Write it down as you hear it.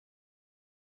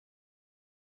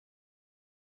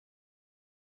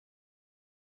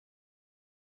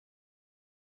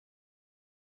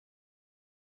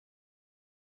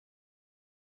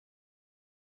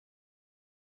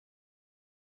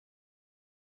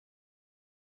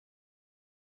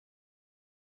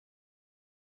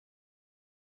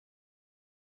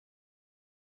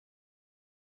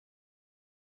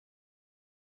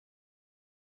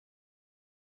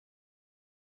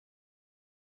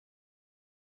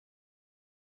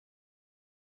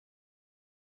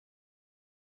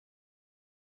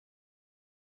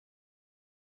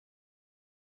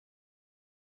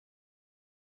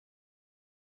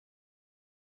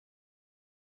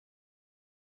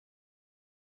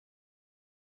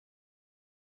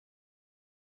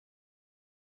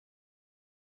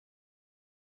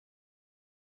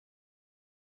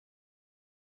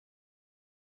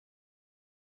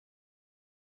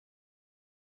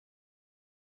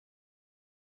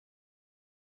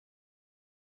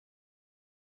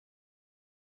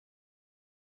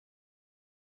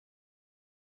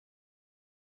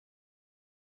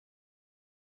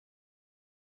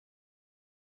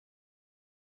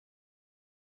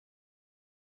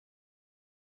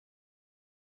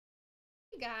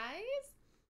Hey guys.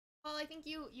 Well, I think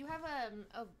you have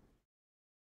a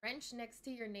wrench next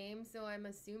to your name, so I'm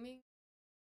assuming.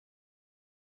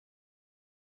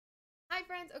 Hi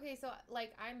friends. Okay, so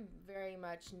like I'm very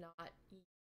much not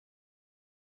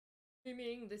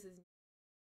streaming. This is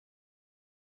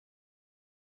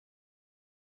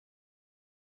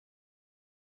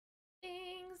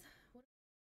things.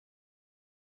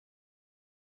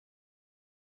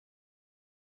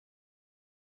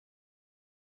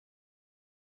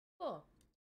 Cool.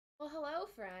 Well, hello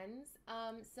friends.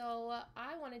 So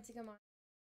I wanted to come on.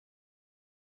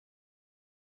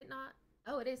 Not.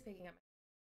 Oh, it is picking up.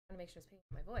 I want to make sure it's picking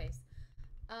up my voice.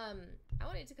 I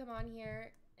wanted to come on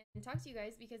here and talk to you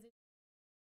guys because it's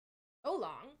so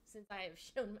long since I have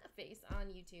shown my face on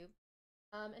YouTube.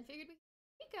 And figured we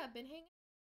could pick up and hang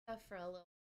out for a little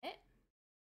bit.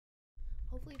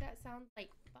 Hopefully that sounds like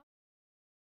fun.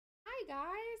 Hi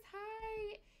guys.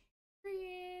 Hi,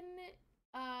 Adrian.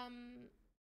 Um,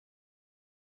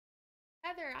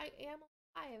 Heather. I am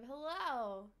alive.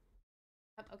 Hello.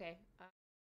 Okay.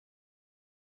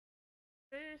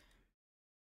 Is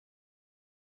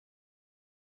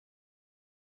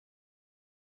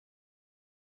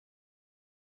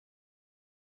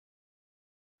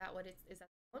that what it's? Is that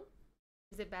the one?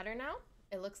 Is it better now?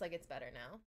 It looks like it's better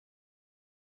now.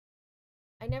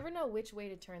 I never know which way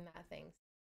to turn that thing.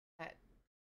 That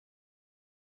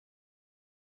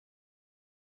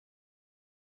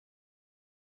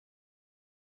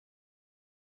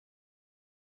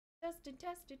testing,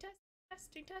 testing,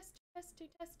 testing, testing, testing,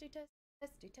 testing,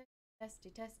 testing,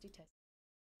 testing, testing, testing,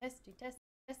 testing, testing, testing,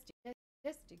 testing,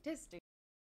 testing, testing,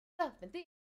 stuff and things,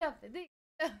 stuff and things,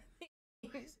 stuff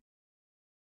and things.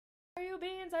 Are you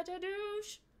being such a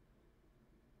douche?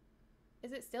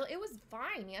 Is it still? It was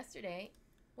fine yesterday.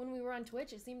 When we were on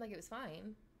Twitch, it seemed like it was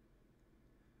fine.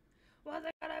 Was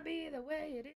it gonna be the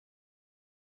way it is?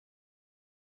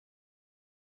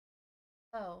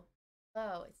 Oh.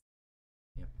 Oh, it's.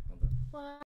 Yep, hold on.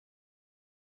 What?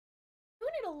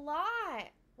 Doing it a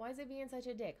lot. Why is it being such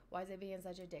a dick? Why is it being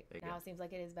such a dick? Now it seems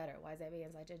like it is better. Why is it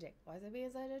being such a dick? Why is it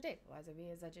being such a dick? Why is it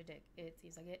being such a dick? It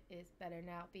seems like it is better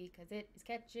now because it is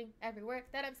catching every word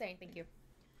that I'm saying. Thank you.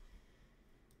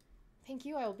 Thank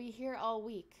you. I will be here all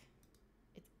week.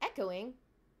 It's echoing.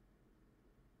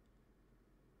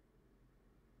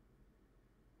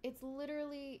 It's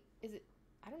literally, is it,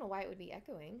 I don't know why it would be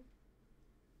echoing.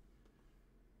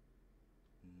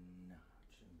 No,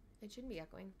 it shouldn't be. It shouldn't be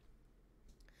echoing.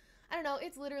 I don't know.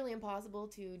 It's literally impossible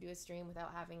to do a stream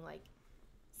without having like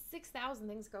 6,000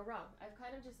 things go wrong. I've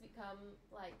kind of just become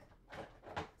like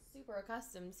super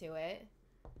accustomed to it.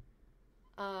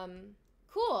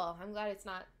 Cool. I'm glad it's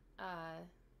not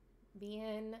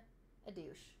being a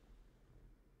douche.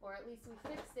 Or at least we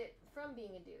fixed it from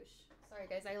being a douche. Sorry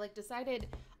guys, I like decided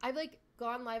I've like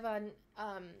gone live on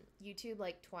YouTube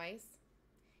like twice.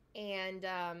 And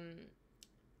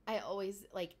I always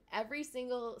like every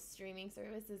single streaming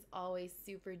service is always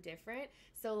super different.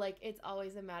 So like it's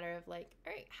always a matter of like,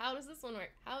 all right, how does this one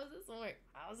work? How does this one work?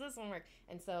 How does this one work?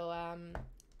 And so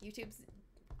YouTube's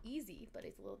easy, but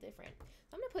it's a little different.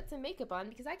 So I'm gonna put some makeup on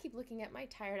because I keep looking at my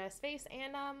tired ass face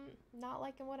and not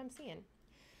liking what I'm seeing.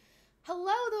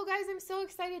 Hello though guys, I'm so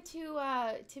excited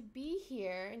to be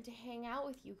here and to hang out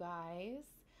with you guys.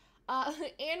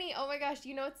 Annie, oh my gosh,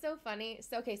 you know it's so funny.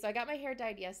 So okay, so I got my hair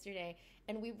dyed yesterday,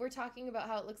 and we were talking about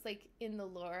how it looks like in the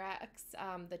Lorax,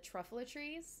 the truffle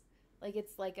trees. Like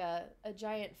it's like a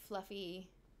giant fluffy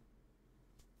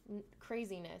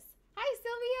craziness. Hi,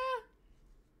 Sylvia!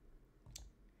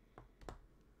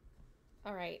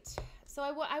 All right, so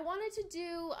I wanted to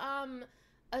do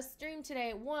a stream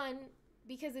today. One,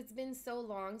 because it's been so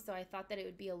long, so I thought that it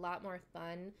would be a lot more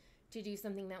fun to do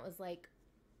something that was like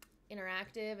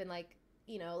interactive and like,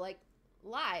 you know, like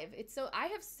live. It's so I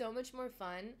have so much more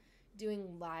fun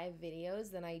doing live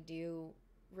videos than I do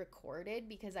recorded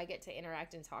because I get to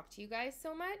interact and talk to you guys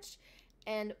so much.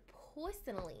 And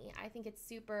personally, I think it's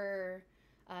super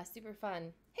super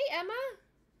fun. Hey Emma,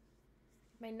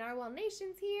 my Narwhal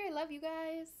Nation's here. I love you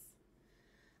guys.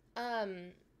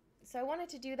 So I wanted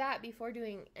to do that before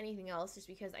doing anything else just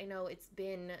because I know it's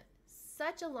been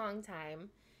such a long time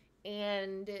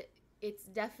and it's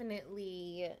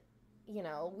definitely, you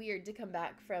know, weird to come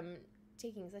back from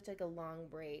taking such like a long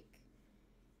break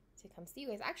to come see you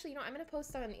guys. Actually, you know, I'm going to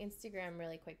post on Instagram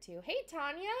really quick too. Hey,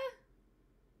 Tanya.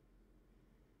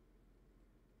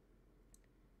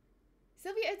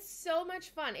 Sylvia, it's so much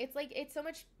fun. It's like, it's so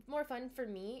much more fun for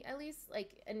me, at least,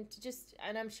 like, and to just,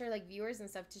 and I'm sure like viewers and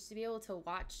stuff, just to be able to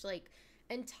watch like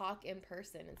and talk in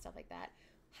person and stuff like that.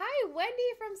 Hi,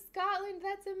 Wendy from Scotland.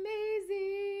 That's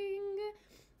amazing.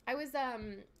 I was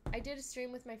I did a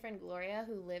stream with my friend Gloria,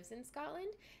 who lives in Scotland,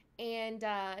 and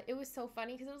it was so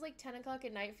funny because it was like 10 o'clock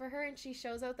at night for her, and she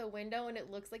shows out the window and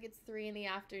it looks like it's 3 in the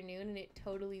afternoon, and it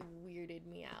totally weirded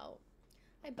me out.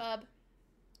 Hi, bub.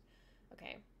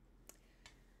 Okay.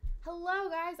 Hello,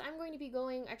 guys. I'm going to be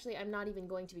going, actually, I'm not even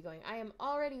going to be going. I am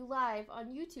already live on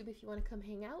YouTube if you want to come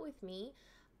hang out with me.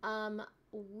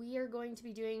 We are going to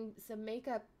be doing some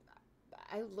makeup.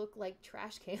 I look like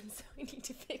trash cans, so I need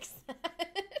to fix that.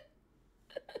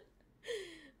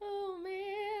 Oh,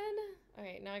 man. All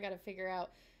right, now I got to figure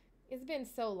out. It's been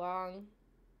so long.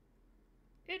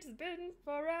 It's been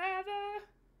forever.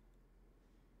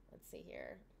 Let's see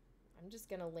here. I'm just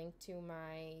going to link to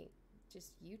my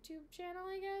just YouTube channel,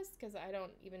 I guess, because I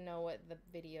don't even know what the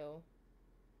video.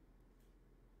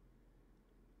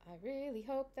 I really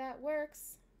hope that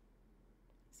works.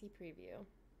 See preview.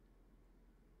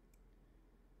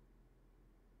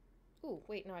 Ooh,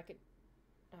 wait, no, I could.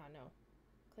 Oh, no.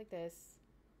 Click this.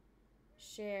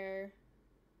 Share.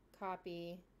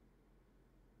 Copy.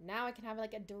 Now I can have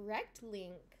like a direct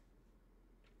link.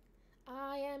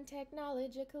 I am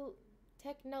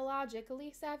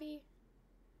technologically savvy.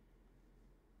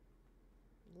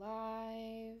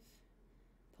 Live.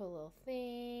 Put a little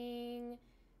thing.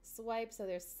 Swipe so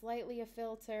there's slightly a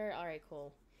filter. All right,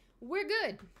 cool. We're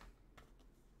good.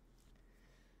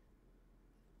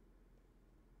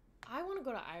 I want to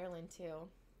go to Ireland too.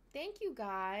 Thank you,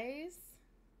 guys.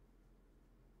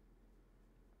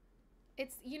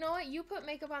 It's, you know what? You put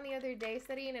makeup on the other day,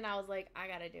 Sadine, and I was like, I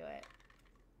gotta do it.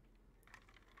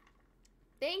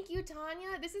 Thank you,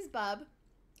 Tanya. This is Bub.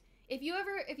 If you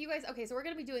guys, okay, so we're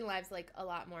gonna be doing lives like a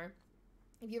lot more.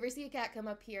 If you ever see a cat come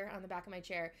up here on the back of my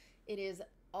chair, it is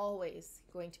always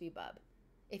going to be Bub.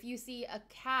 If you see a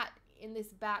cat in this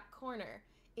back corner,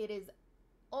 it is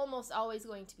almost always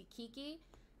going to be Kiki.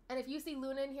 And if you see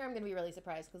Luna in here, I'm gonna be really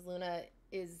surprised because Luna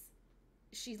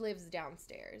she lives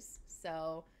downstairs.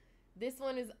 So this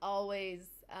one is always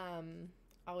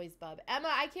Bub. Emma,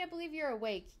 I can't believe you're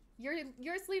awake.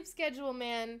 Your sleep schedule,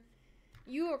 man.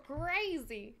 You are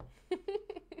crazy.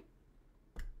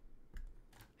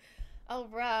 All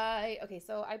right. Okay,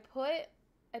 so I put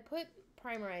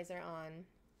primerizer on.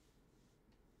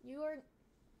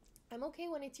 I'm okay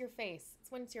when it's your face.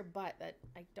 It's when it's your butt that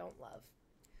I don't love.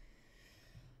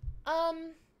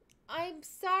 I'm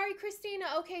sorry, Christina.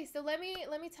 Okay, so let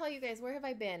me tell you guys, where have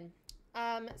I been?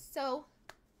 So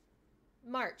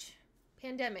March,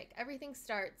 pandemic, everything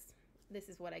starts. This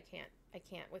is what I can't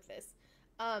with this.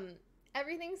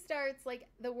 Everything starts, like,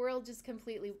 the world just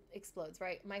completely explodes,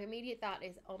 right? My immediate thought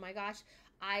is, oh my gosh,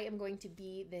 I am going to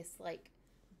be this, like,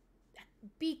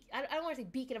 I don't want to say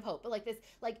beacon of hope, but like this,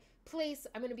 like, place.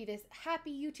 I'm going to be this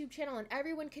happy YouTube channel and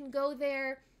everyone can go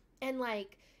there and,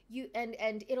 like,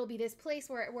 and it'll be this place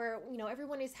where, you know,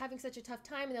 everyone is having such a tough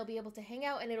time and they'll be able to hang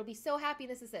out and it'll be so happy.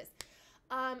 This.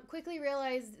 Quickly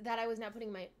realized that I was not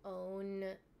putting my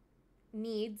own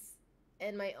needs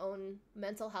and my own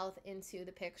mental health into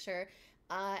the picture,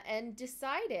 and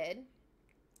decided,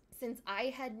 since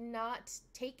I've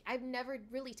never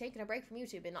really taken a break from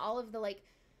YouTube in all of the, like,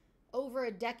 over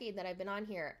a decade that I've been on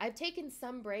here. I've taken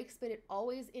some breaks, but it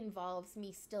always involves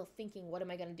me still thinking, what am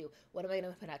I going to do? What am I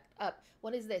going to put up?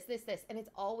 What is this? And it's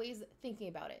always thinking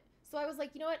about it. So I was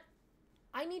like, you know what?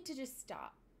 I need to just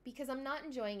stop because I'm not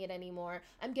enjoying it anymore.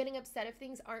 I'm getting upset if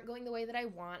things aren't going the way that I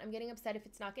want. I'm getting upset if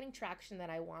it's not getting traction that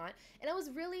I want. And I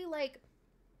was really like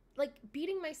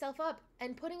beating myself up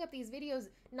and putting up these videos,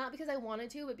 not because I wanted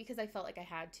to, but because I felt like I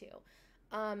had to.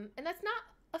 And that's not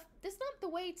the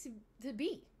way to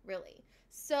be, really.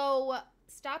 So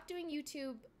stopped doing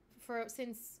YouTube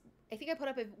since I think I put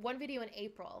up one video in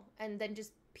April and then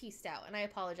just peaced out. And I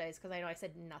apologize because I know I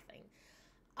said nothing.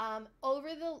 Over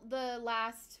the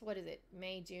last, what is it,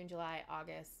 May, June, July,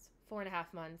 August,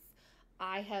 4.5 months,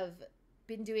 I have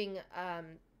been doing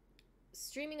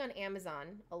streaming on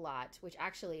Amazon a lot, which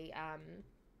actually,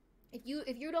 if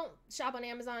you don't shop on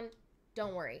Amazon,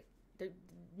 don't worry.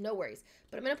 No worries.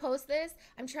 But I'm going to post this.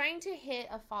 I'm trying to hit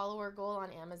a follower goal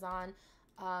on Amazon.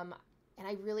 And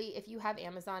I really, if you have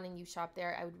Amazon and you shop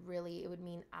there, it would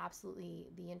mean absolutely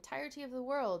the entirety of the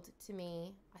world to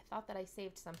me. I thought that I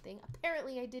saved something.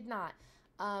 Apparently I did not.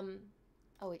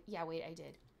 Wait, I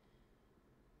did.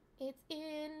 It's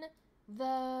in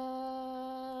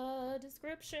the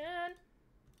description.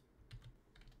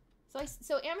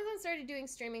 So Amazon started doing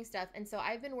streaming stuff. And so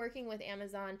I've been working with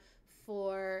Amazon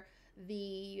for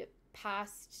the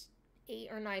past 8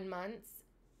 or 9 months.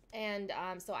 And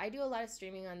so I do a lot of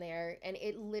streaming on there, and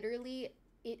it literally,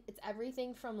 it's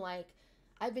everything from, like,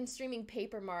 I've been streaming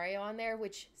Paper Mario on there,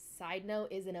 which, side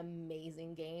note, is an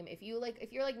amazing game. If you're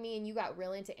like me and you got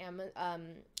really into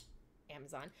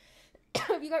Amazon,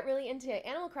 if you got really into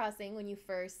Animal Crossing when you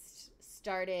first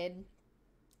started,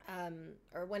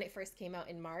 or when it first came out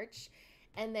in March,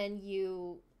 and then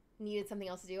you needed something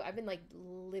else to do, I've been like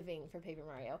living for Paper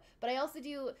Mario. But I also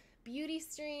do beauty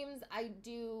streams. I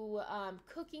do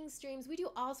cooking streams. We do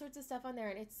all sorts of stuff on there,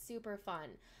 and it's super fun.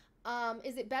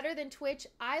 Is it better than Twitch?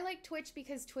 I like Twitch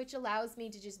because Twitch allows me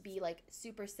to just be like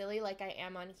super silly like I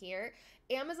am on here.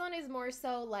 Amazon is more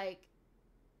so like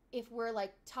if we're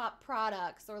like top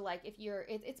products, or like if you're,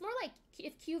 it's more like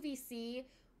if QVC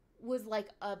was like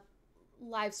a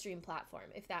live stream platform,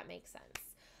 if that makes sense.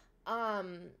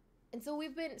 And so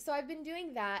I've been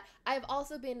doing that. I've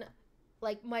also been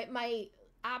like my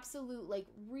absolute like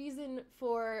reason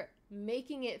for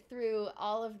making it through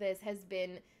all of this has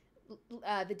been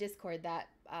the Discord that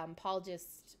Paul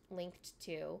just linked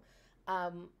to,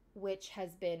 which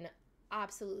has been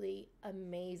absolutely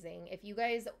amazing. If you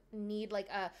guys need like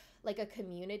a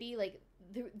community, like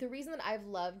the reason that I've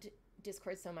loved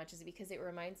Discord so much is because it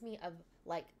reminds me of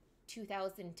like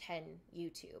 2010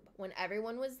 YouTube, when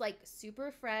everyone was like super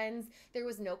friends, there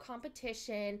was no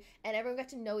competition, and everyone got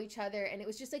to know each other, and it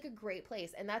was just like a great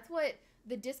place. And that's what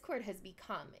the Discord has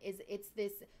become, is it's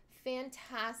this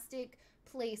fantastic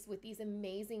place with these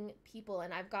amazing people,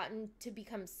 and I've gotten to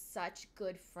become such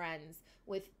good friends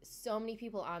with so many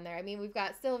people on there. I mean, we've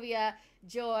got Sylvia,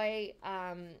 Joy,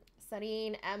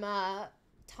 Sarine, Emma,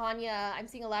 Tanya. I'm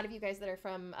seeing a lot of you guys that are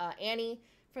from Annie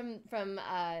from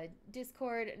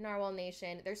Discord, Narwhal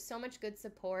Nation. There's so much good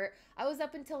support. I was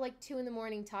up until like 2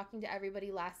 a.m. talking to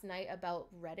everybody last night about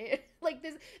Reddit, like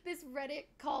this Reddit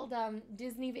called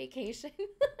Disney Vacation.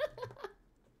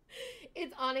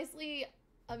 It's honestly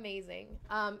amazing.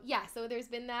 Yeah, so there's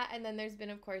been that, and then there's been,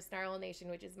 of course, Narwhal Nation,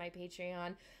 which is my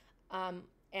Patreon,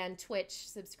 and Twitch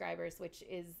subscribers, which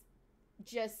is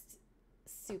just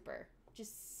super,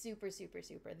 super,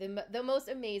 super. The most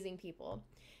amazing people.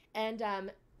 And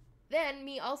then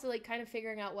me also like kind of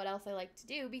figuring out what else I like to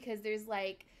do, because there's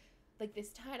like this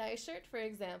tie-dye shirt, for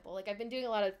example. Like I've been doing a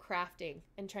lot of crafting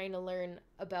and trying to learn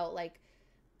about like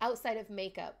outside of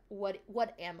makeup, what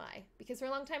am I? Because for a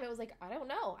long time it was like, I don't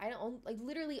know. I don't like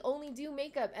literally only do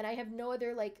makeup, and I have no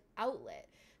other like outlet.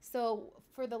 So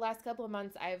for the last couple of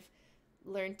months I've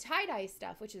learned tie-dye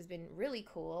stuff, which has been really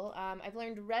cool. I've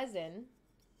learned resin.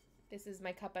 This is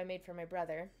my cup I made for my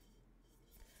brother.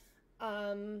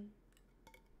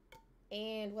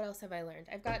 And what else have I learned?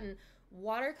 I've gotten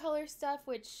watercolor stuff,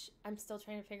 which I'm still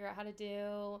trying to figure out how to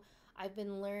do. I've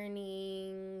been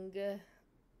learning,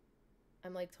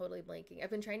 I'm like totally blanking.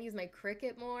 I've been trying to use my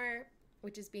Cricut more,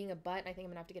 which is being a butt. I think I'm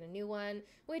gonna have to get a new one,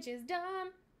 which is dumb.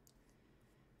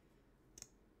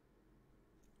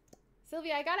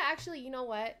 Sylvia, I gotta actually, you know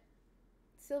what?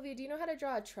 Sylvia, do you know how to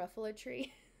draw a truffle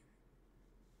tree?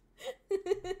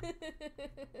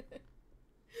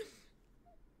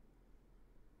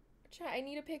 I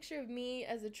need a picture of me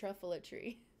as a truffle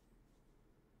tree.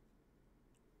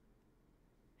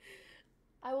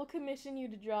 I will commission you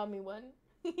to draw me one.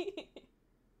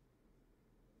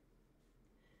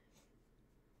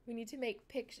 We need to make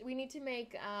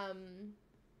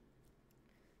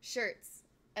shirts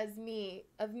of me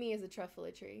as a truffle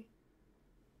tree.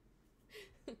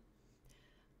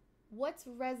 What's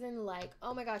resin like?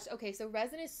 Oh my gosh. Okay, so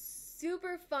resin is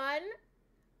super fun,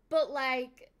 but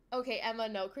like, okay, Emma,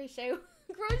 no, crocheting was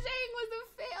a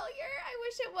failure. I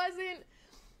wish it wasn't.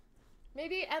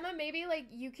 Maybe, Emma, like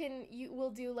we'll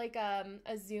do like a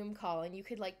Zoom call, and you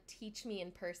could like teach me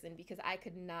in person, because I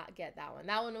could not get that one.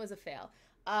 That one was a fail.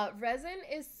 Resin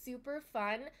is super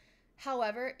fun.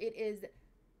 However, it is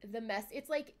the mess. It's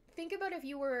like, think about if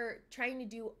you were trying to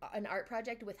do an art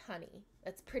project with honey.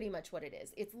 That's pretty much what it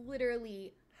is. It's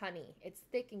literally honey. It's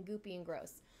thick and goopy and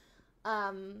gross.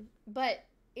 But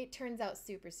it turns out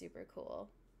super, super cool.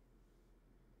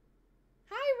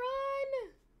 Hi,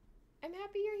 Ron! I'm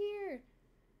happy you're here.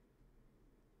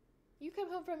 You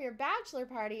come home from your bachelor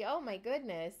party. Oh my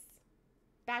goodness.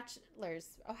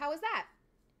 Bachelors. Oh, how was that?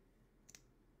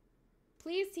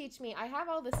 Please teach me. I have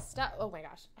all this stuff. Oh my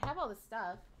gosh. I have all this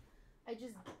stuff. I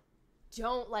just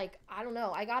don't like, I don't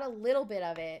know. I got a little bit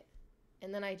of it,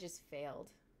 and then I just failed.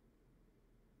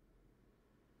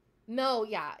 No,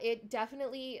 yeah, it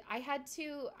definitely,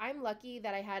 I'm lucky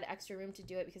that I had extra room to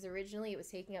do it, because originally it was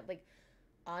taking up, like,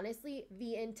 honestly,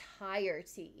 the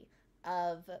entirety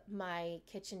of my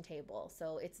kitchen table.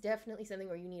 So it's definitely something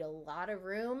where you need a lot of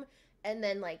room, and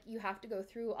then, like, you have to go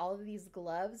through all of these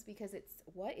gloves, because it's,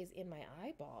 what is in my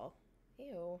eyeball?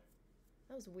 Ew,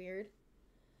 that was weird.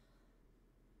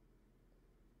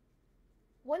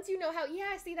 once you know how,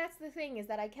 yeah, see, that's the thing, is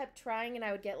that I kept trying and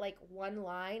I would get like one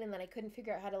line and then I couldn't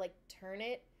figure out how to like turn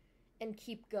it and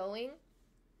keep going.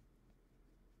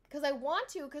 Because I want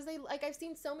to, because they, like, I've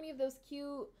seen so many of those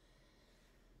cute,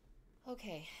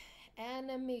 okay,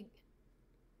 anime,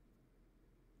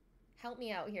 help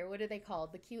me out here, what are they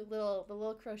called? The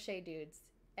little crochet dudes.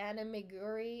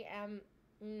 Animiguri,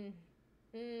 mm,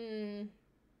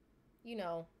 you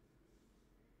know.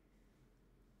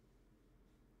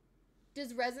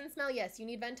 Does resin smell? Yes, you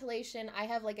need ventilation. I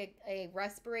have like a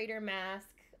respirator mask.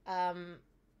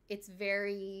 It's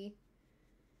very,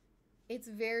 it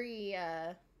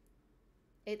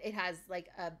has like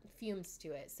fumes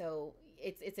to it, so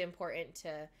it's important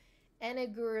to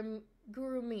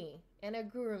enagurumi.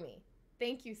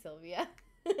 Thank you, Sylvia.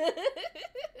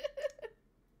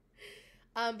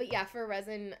 But yeah, for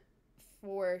resin,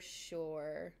 for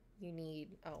sure, you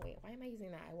need. Oh wait, why am I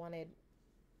using that?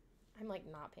 I'm like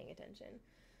not paying attention.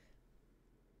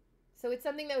 So it's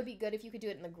something that would be good if you could do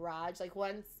it in the garage, like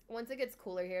once it gets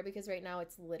cooler here, because right now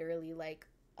it's literally like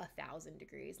 1,000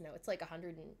 degrees. No, it's like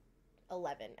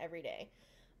 111 every day.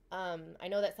 I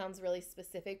know that sounds really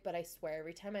specific, but I swear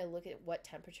every time I look at what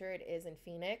temperature it is in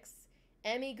Phoenix,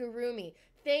 amigurumi.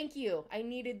 Thank you. I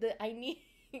needed the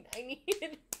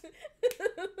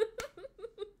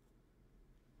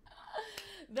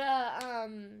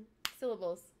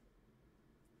syllables.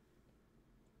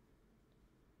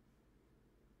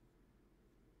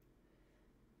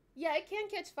 Yeah, it can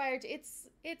catch fire. It's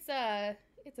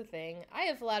a thing. I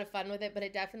have a lot of fun with it, but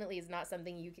it definitely is not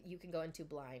something you can go into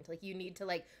blind. Like, you need to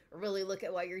like really look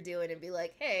at what you're doing and be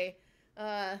like, hey,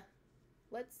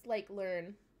 let's like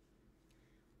learn.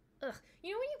 Ugh.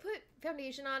 You know when you put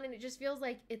foundation on and it just feels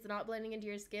like it's not blending into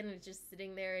your skin and it's just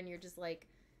sitting there and you're just like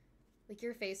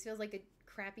your face feels like a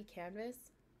crappy canvas?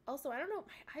 Also, I don't know,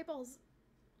 my eyeballs.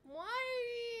 Why?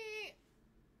 I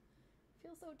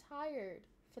feel so tired.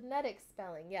 Phonetic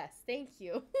spelling. Yes, thank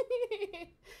you.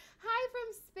 Hi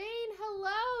from Spain.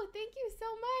 Hello. Thank you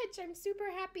so much. I'm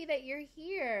super happy that you're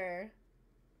here.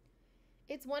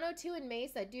 It's 102 in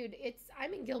Mesa. Dude,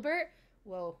 I'm in Gilbert.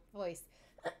 Whoa, voice.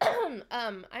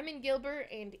 I'm in Gilbert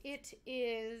and it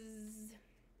is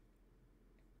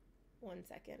 1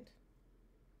 second.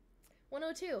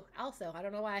 102. Also, I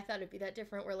don't know why I thought it'd be that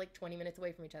different. We're like 20 minutes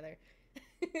away from each other.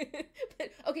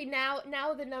 But okay, now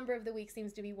the number of the week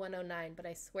seems to be 109, but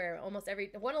I swear almost every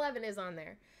 111 is on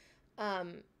there.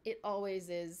 It always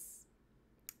is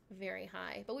very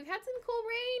high. But we've had some cool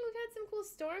rain, we've had some cool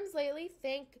storms lately.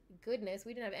 Thank goodness.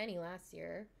 We didn't have any last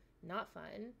year. Not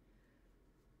fun.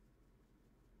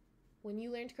 When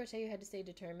you learned to crochet, you had to stay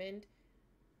determined.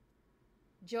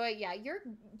 Joy, yeah, you're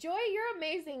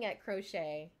amazing at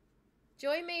crochet.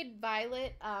 Joy made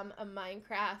Violet a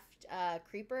Minecraft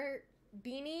creeper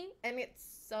beanie, and it's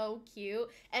so cute.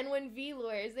 And when V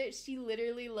wears it, she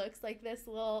literally looks like this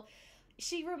little.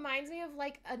 She reminds me of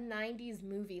like a 90s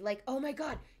movie. Like, oh my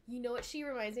god, you know what she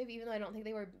reminds me of? Even though I don't think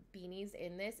they were beanies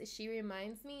in this, is she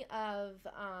reminds me of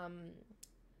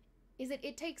is it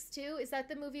It Takes Two? Is that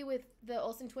the movie with the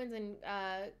Olsen twins and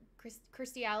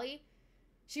Kirstie Alley?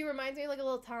 She reminds me of like a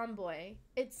little tomboy.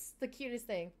 It's the cutest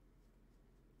thing.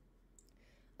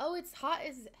 Oh, it's hot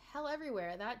as hell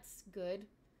everywhere. That's good.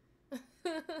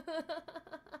 Hi,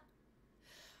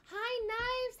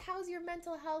 Knives. How's your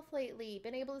mental health lately?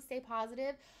 Been able to stay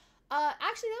positive?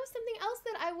 Actually, that was something else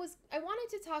that I wanted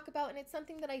to talk about, and it's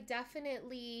something that I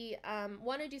definitely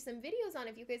want to do some videos on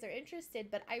if you guys are interested.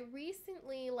 But I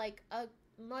recently, like a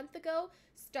month ago,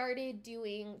 started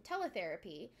doing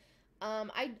teletherapy.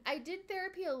 I did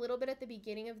therapy a little bit at the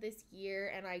beginning of this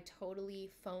year, and I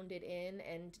totally phoned it in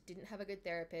and didn't have a good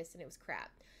therapist, and it was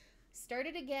crap.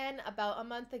 Started again about a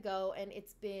month ago, and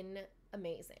it's been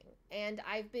amazing. And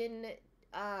I've been, did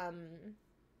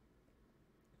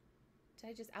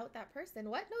I just out that person?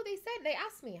 What? No, they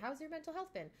asked me, how's your mental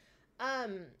health been?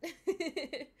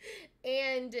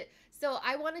 And so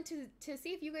I wanted to see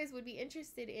if you guys would be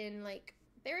interested in, like,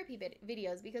 therapy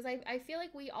videos, because I feel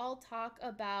like we all talk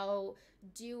about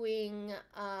doing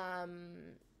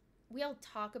we all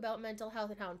talk about mental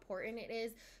health and how important it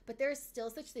is, but there's still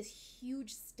such this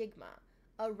huge stigma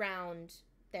around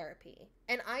therapy,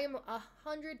 and I am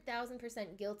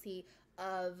 100,000% guilty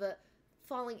of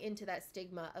falling into that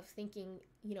stigma of thinking,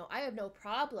 you know, I have no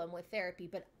problem with therapy,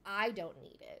 but I don't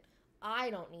need it.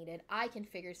 I can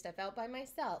figure stuff out by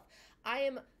myself. I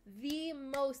am the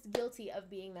most guilty of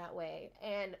being that way.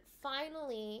 And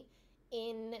finally,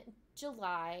 in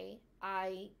July,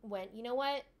 I went, you know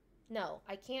what? No,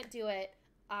 I can't do it.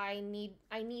 I need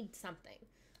something.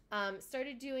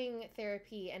 Started doing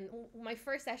therapy, and my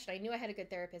first session, I knew I had a good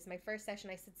therapist. My first session,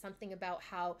 I said something about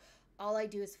how all I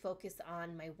do is focus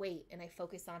on my weight, and I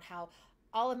focus on how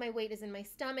all of my weight is in my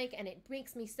stomach, and it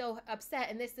makes me so upset,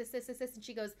 and this. And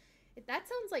she goes, that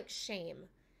sounds like shame.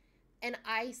 And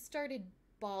I started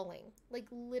bawling, like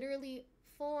literally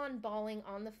full on bawling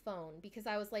on the phone, because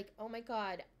I was like, oh my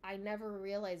God, I never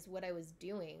realized what I was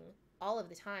doing all of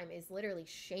the time is literally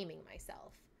shaming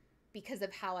myself because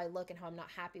of how I look and how I'm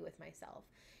not happy with myself.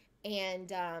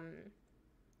 And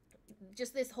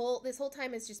just this whole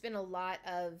time has just been a lot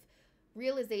of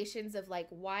realizations of like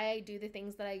why I do the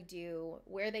things that I do,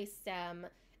 where they stem,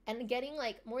 and getting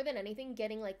like, more than anything,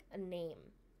 getting like a name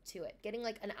to it, getting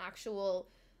like an actual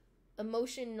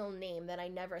emotional name that I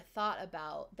never thought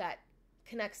about that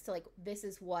connects to like, this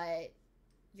is what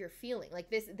you're feeling, like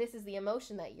this is the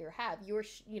emotion that you have, your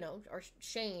or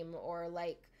shame, or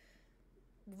like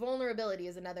vulnerability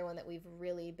is another one that we've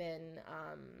really been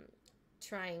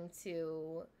trying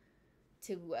to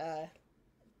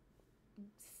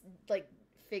like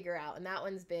figure out, and that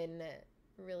one's been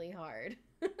really hard.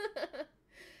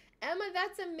 Emma,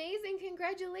 that's amazing.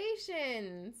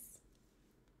 Congratulations.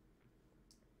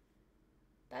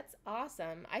 That's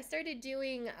awesome. I started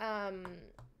doing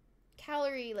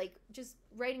calorie, like just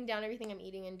writing down everything I'm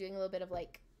eating and doing a little bit of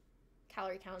like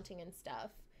calorie counting and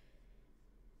stuff.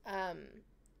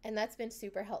 And that's been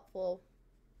super helpful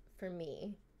for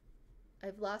me.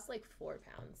 I've lost like 4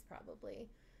 pounds probably,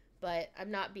 but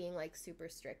I'm not being like super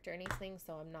strict or anything,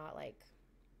 so I'm not like,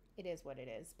 it is what it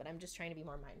is, but I'm just trying to be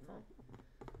more mindful.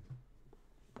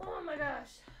 Oh my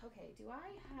gosh. Okay, do I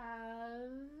have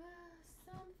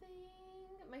something?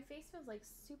 My face feels like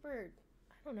super,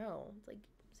 I don't know, it's like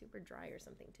super dry or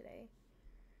something today.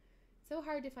 So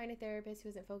hard to find a therapist who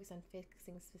isn't focused on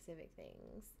fixing specific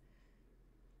things.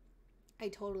 I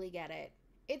totally get it.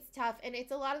 It's tough, and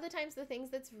it's a lot of the times the things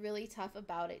that's really tough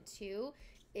about it too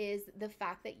is the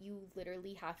fact that you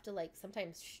literally have to like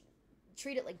sometimes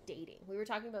treat it like dating. We were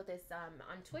talking about this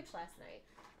on Twitch last night,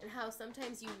 and how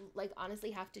sometimes you like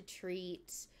honestly have to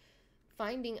treat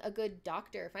finding a good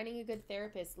doctor, finding a good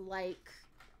therapist like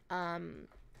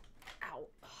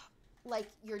like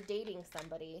you're dating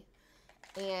somebody,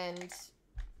 and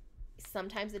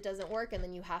sometimes it doesn't work, and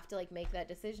then you have to like make that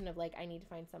decision of like, I need to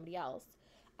find somebody else.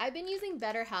 I've been using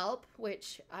BetterHelp,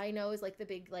 which I know is like the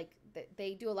big, like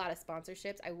they do a lot of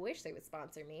sponsorships. I wish they would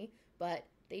sponsor me, but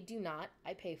they do not.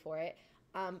 I pay for it.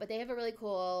 But they have a really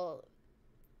cool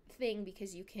thing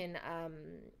because you can,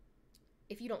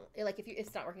 if you don't, like if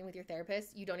it's not working with your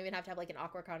therapist, you don't even have to have like an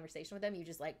awkward conversation with them. You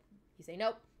just like, you say,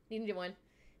 nope, need a new one,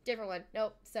 different one,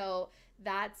 nope. So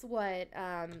that's what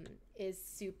is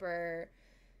super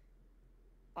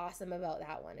awesome about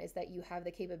that one, is that you have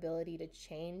the capability to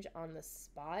change on the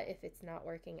spot if it's not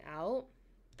working out,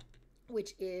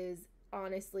 which is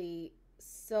honestly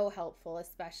so helpful,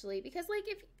 especially because like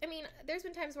there's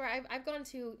been times where I've gone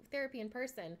to therapy in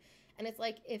person, and it's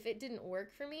like if it didn't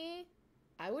work for me,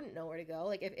 I wouldn't know where to go.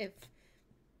 Like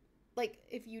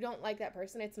if you don't like that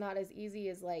person, it's not as easy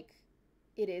as like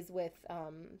it is with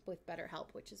BetterHelp,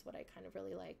 which is what I kind of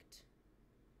really liked.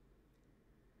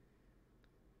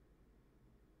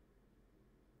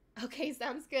 Okay,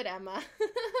 sounds good, Emma.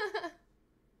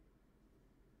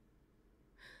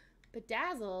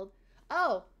 Bedazzled?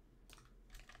 Oh.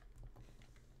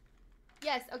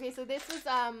 Yes, okay, so this was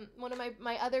one of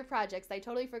my other projects. I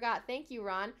totally forgot. Thank you,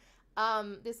 Ron.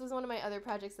 This was one of my other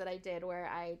projects that I did where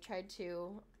I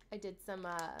did some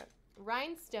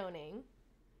rhinestoning.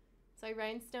 So I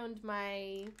rhinestoned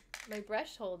my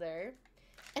brush holder.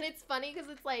 And it's funny because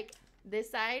it's like this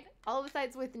side, all the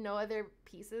sides with no other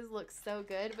pieces look so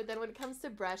good, but then when it comes to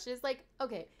brushes, like,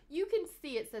 okay, you can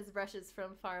see it says brushes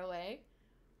from far away,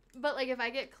 but like if I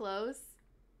get close,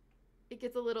 it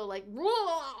gets a little like,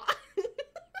 whoa!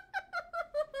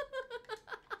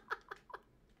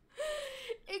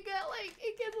 it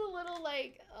gets a little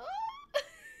like, oh.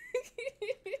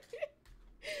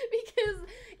 Because,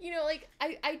 like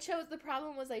I chose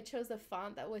a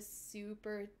font that was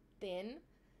super thin.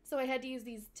 So I had to use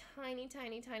these tiny,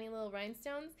 tiny, tiny little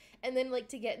rhinestones. And then, like,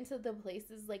 to get into the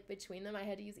places, like, between them, I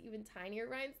had to use even tinier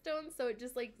rhinestones. So it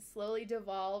just, like, slowly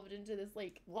devolved into this,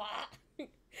 like, wah.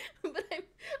 But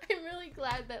I'm really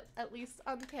glad that, at least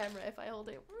on camera, if I hold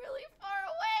it really far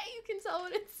away, you can tell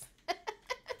what it says.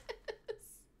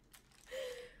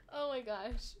 Oh, my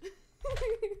gosh.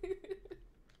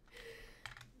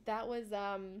 That was,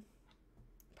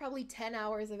 probably 10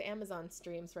 hours of Amazon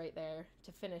streams right there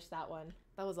to finish that one.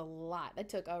 That was a lot. That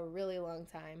took a really long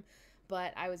time,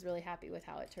 but I was really happy with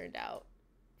how it turned out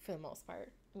for the most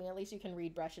part. I mean, at least you can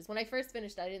read brushes. When I first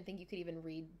finished, I didn't think you could even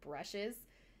read brushes,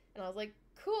 and I was like,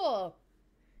 cool.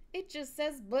 It just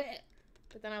says bleh.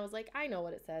 But then I was like, I know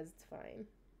what it says. It's fine.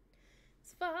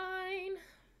 It's fine.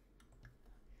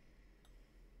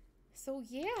 So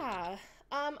yeah.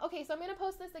 Okay, so I'm gonna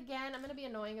post this again. I'm gonna be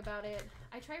annoying about it.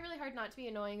 I try really hard not to be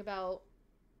annoying about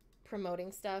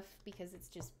promoting stuff because it's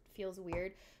just feels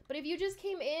weird. But if you just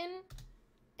came in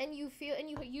and you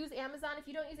use Amazon, if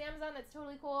you don't use Amazon, that's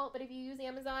totally cool. But if you use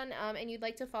Amazon and you'd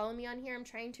like to follow me on here, I'm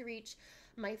trying to reach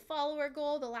my follower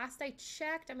goal. The last I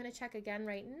checked, I'm gonna check again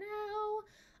right now.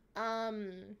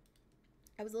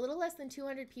 I was a little less than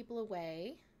 200 people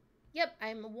away. Yep,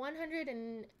 I'm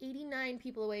 189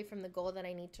 people away from the goal that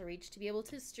I need to reach to be able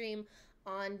to stream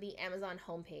on the Amazon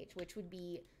homepage, which would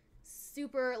be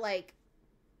super, like,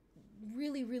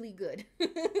 really, really good.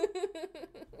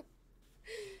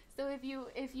 So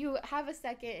if you have a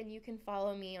second and you can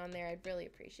follow me on there, I'd really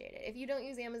appreciate it. If you don't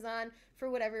use Amazon for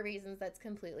whatever reasons, that's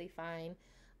completely fine.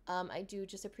 I do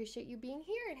just appreciate you being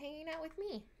here and hanging out with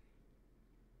me.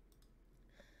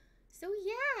 So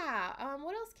yeah,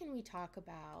 what else can we talk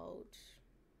about?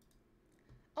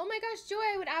 Oh my gosh, Joy,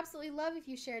 I would absolutely love if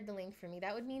you shared the link for me.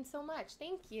 That would mean so much.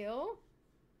 Thank you.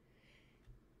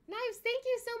 Knives, thank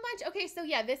you so much. Okay, so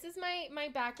yeah, this is my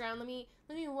background. Let me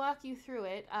walk you through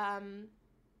it.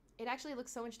 It actually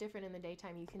looks so much different in the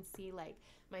daytime. You can see like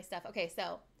my stuff. Okay,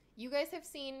 so you guys have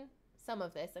seen some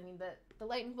of this. I mean, the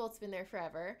lightning bolt's been there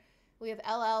forever. We have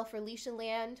LL for Leesha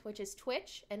Land, which is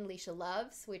Twitch, and Leesha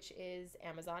Loves, which is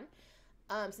Amazon,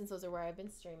 since those are where I've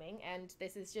been streaming. And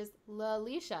this is just La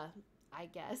Leesha, I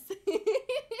guess.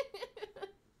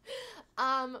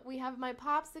 We have my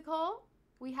popsicle.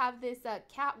 We have this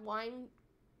cat wine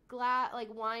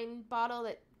wine bottle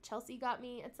that Chelsea got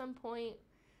me at some point.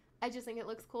 I just think it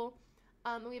looks cool.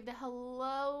 We have the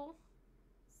hello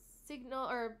signal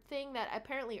or thing that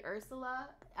apparently Ursula,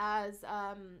 as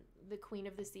the Queen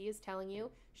of the Sea, is telling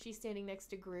you. She's standing next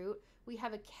to Groot. We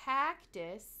have a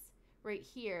cactus right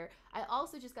here. I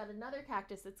also just got another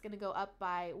cactus that's going to go up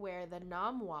by where the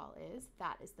Nom wall is.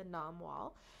 That is the Nom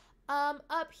wall.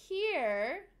 Up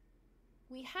here,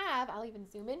 we have, I'll even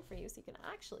zoom in for you so you can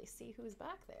actually see who's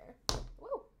back there.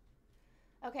 Woo!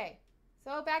 Okay,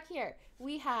 so back here,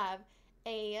 we have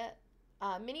a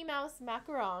Minnie Mouse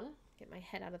macaron. Get my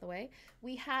head out of the way.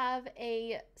 We have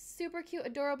a super cute,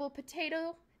 adorable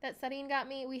potato that Sarine got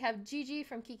me. We have Gigi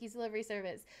from Kiki's Delivery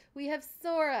Service. We have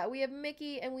Sora. We have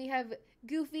Mickey, and we have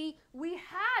Goofy. We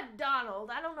had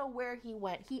Donald. I don't know where he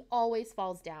went. He always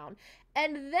falls down.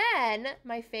 And then,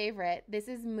 my favorite, this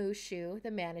is Mushu,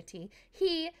 the manatee.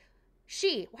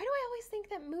 She. Why do I always think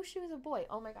that Mushu is a boy?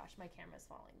 Oh my gosh, my camera's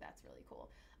falling. That's really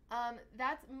cool.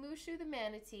 That's Mushu the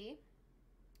manatee.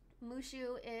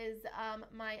 Mushu is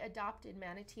my adopted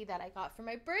manatee that I got for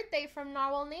my birthday from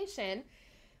Narwhal Nation,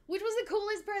 which was the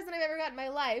coolest present I've ever got in my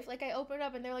life. Like, I opened it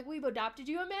up and they're like, we've adopted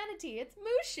you a manatee. It's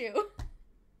Mushu.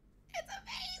 It's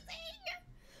amazing.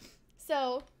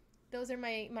 So those are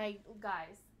my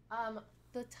guys.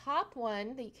 The top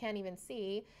one that you can't even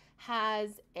see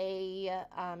has a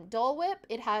Dole Whip.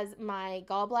 It has my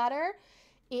gallbladder.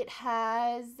 It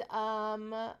has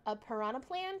a piranha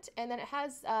plant, and then it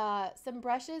has some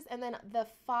brushes, and then the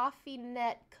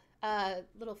Faffinet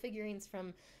little figurines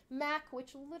from MAC,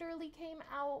 which literally came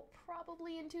out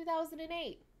probably in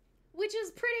 2008, which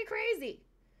is pretty crazy.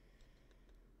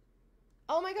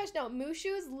 Oh my gosh, no,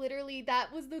 Mushu is literally,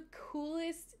 that was the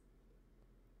coolest.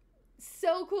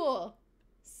 So cool.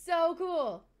 So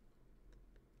cool.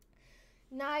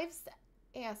 Knives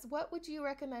asks, what would you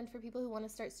recommend for people who want to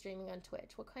start streaming on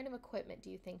Twitch? What kind of equipment do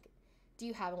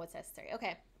you have and what's necessary?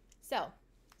 Okay, so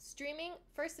streaming,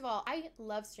 first of all, I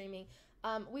love streaming.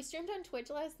 We streamed on Twitch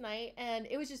last night, and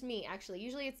it was just me, actually.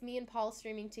 Usually it's me and Paul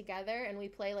streaming together, and we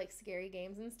play, like, scary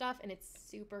games and stuff, and it's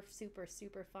super, super,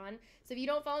 super fun. So if you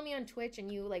don't follow me on Twitch and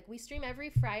we stream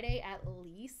every Friday at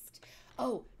least.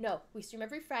 Oh, no, we stream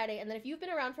every Friday, and then if you've been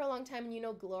around for a long time and you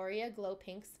know Gloria, Glow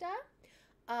Pinksta,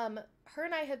 her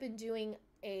and I have been doing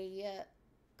a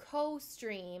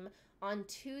co-stream on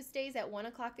Tuesdays at 1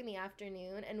 o'clock in the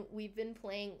afternoon, and we've been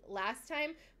playing, last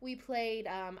time we played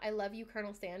I Love You,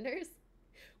 Colonel Sanders,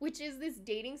 which is this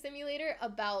dating simulator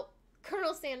about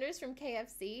Colonel Sanders from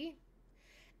KFC.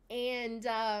 And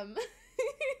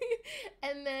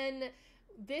and then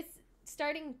this,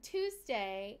 starting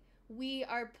Tuesday, we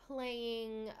are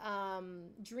playing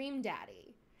Dream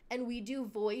Daddy. And we do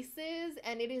voices,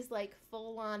 and it is like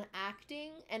full-on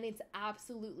acting, and it's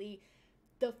absolutely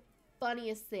the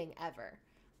funniest thing ever.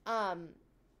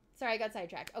 Sorry, I got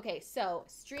sidetracked. Okay, so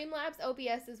Streamlabs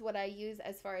OBS is what I use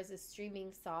as far as the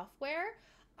streaming software.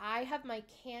 I have my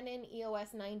Canon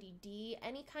EOS 90D,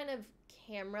 any kind of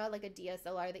camera, like a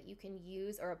DSLR that you can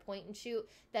use, or a point and shoot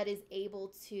that is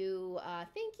able to,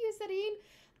 thank you,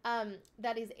 Sarine,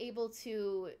 that is able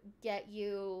to get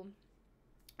you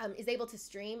is able to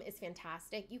stream is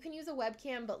fantastic. You can use a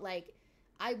webcam, but like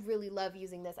I really love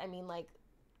using this. I mean, like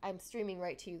I'm streaming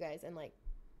right to you guys, and like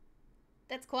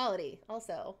that's quality.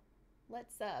 Also,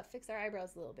 let's fix our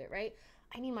eyebrows a little bit, right?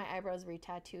 I need my eyebrows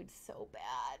re-tattooed so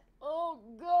bad. Oh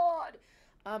God.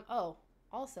 Oh,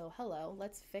 also, hello.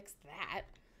 Let's fix that.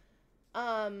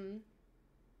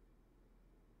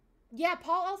 Yeah,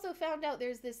 Paul also found out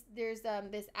there's this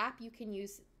app you can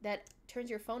use that turns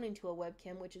your phone into a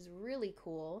webcam, which is really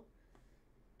cool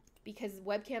because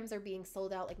webcams are being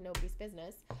sold out like nobody's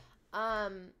business.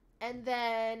 And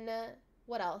then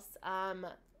what else?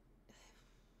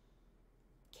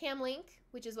 Camlink,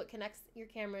 which is what connects your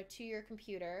camera to your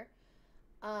computer.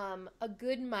 A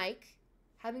good mic.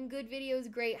 Having good video is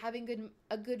great. Having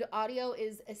a good audio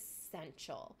is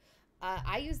essential.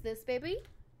 I use this baby.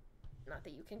 Not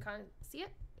that you can kind of see it.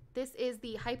 This is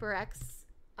the HyperX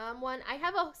one. I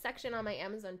have a section on my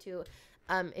Amazon too.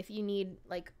 If you need,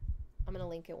 like, I'm going to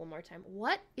link it one more time.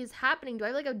 What is happening? Do I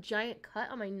have like a giant cut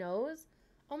on my nose?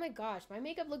 Oh my gosh, my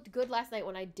makeup looked good last night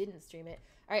when I didn't stream it.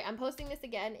 All right, I'm posting this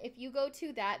again. If you go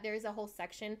to that, there's a whole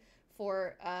section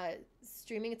for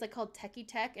streaming. It's like called Techie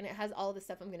Tech, and it has all the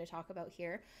stuff I'm going to talk about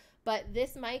here. But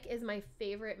this mic is my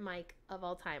favorite mic of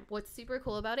all time. What's super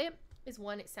cool about it is,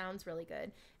 one, it sounds really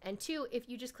good. And two, if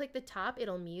you just click the top,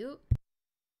 it'll mute,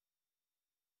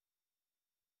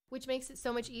 which makes it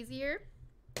so much easier.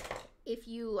 If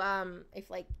you, if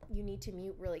like you need to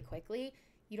mute really quickly,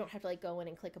 you don't have to like go in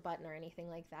and click a button or anything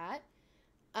like that.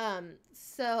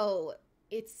 So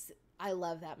I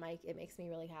love that mic. It makes me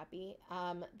really happy.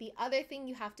 The other thing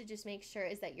you have to just make sure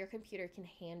is that your computer can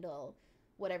handle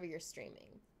whatever you're streaming.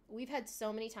 We've had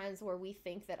so many times where we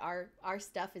think that our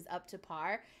stuff is up to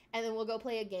par, and then we'll go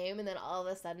play a game, and then all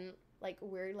of a sudden, like,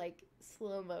 we're like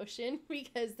slow motion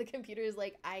because the computer is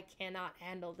like, I cannot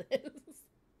handle this.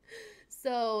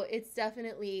 So it's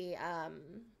definitely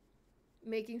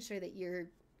making sure that you're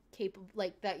capable,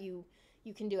 like that you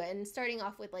can do it, and starting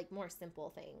off with like more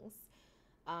simple things,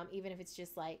 even if it's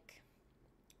just like,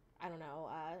 I don't know,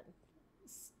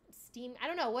 Steam. I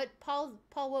don't know what Paul.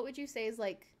 What would you say is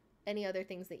like any other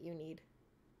things that you need?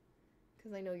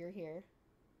 Because I know you're here.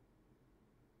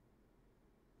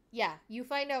 Yeah, you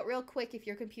find out real quick if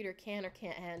your computer can or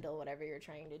can't handle whatever you're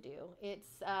trying to do.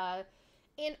 It's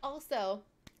and also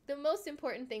the most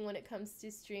important thing when it comes to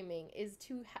streaming is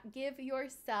to give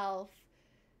yourself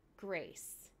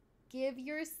grace. Give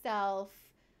yourself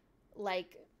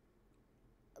like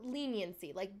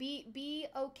leniency. Like be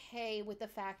okay with the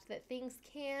fact that things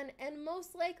can and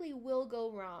most likely will go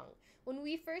wrong. When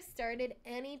we first started,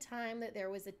 any time that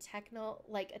there was a tech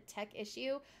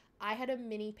issue, I had a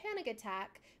mini panic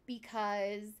attack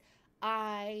because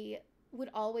I would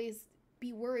always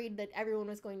be worried that everyone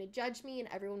was going to judge me and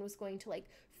everyone was going to like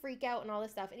freak out and all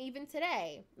this stuff. And even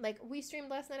today, like we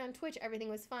streamed last night on Twitch, everything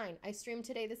was fine. I streamed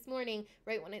today this morning,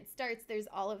 right when it starts, there's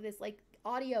all of this like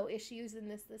audio issues and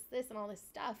this and all this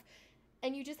stuff.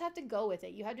 And you just have to go with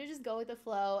it. You have to just go with the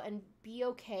flow and be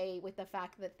okay with the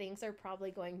fact that there's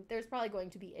probably going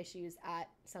to be issues at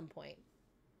some point.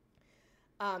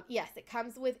 Yes, it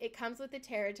comes with the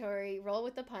territory. Roll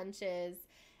with the punches,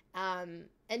 and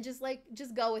just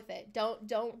go with it. Don't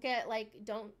get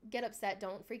upset.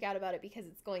 Don't freak out about it because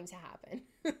it's going to happen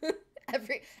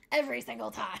every single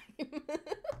time.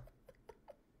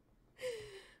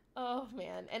 Oh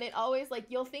man, and it always like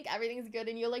you'll think everything's good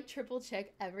and you'll like triple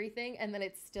check everything, and then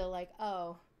it's still like,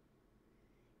 oh,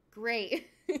 great.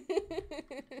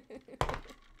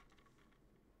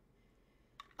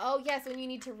 Oh, yes, when you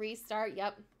need to restart,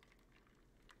 yep.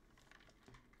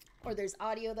 Or there's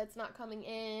audio that's not coming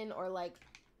in, or like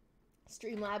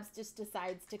Streamlabs just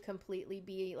decides to completely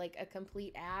be like a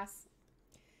complete ass.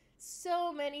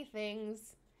 So many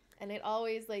things, and it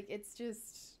always like, it's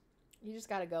just, you just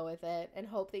gotta go with it and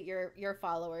hope that your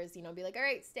followers, you know, be like, all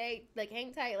right, stay, like,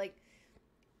 hang tight. Like,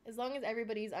 as long as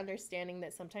everybody's understanding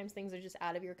that sometimes things are just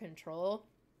out of your control,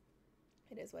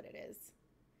 it is what it is.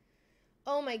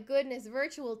 Oh my goodness,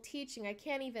 virtual teaching. I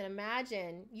can't even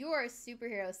imagine. You are a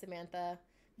superhero, Samantha.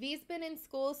 V's been in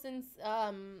school since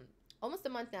almost a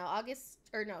month now.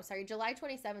 July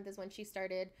 27th is when she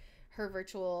started her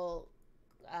virtual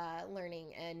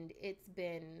learning, and it's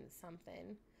been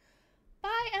something.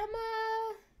 Bye,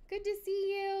 Emma. Good to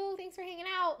see you. Thanks for hanging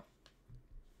out.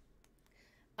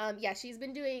 Yeah, she's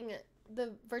been doing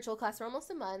the virtual class for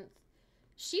almost a month.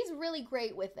 She's really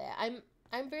great with it.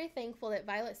 I'm very thankful that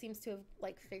Violet seems to have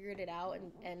like figured it out,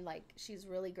 and like she's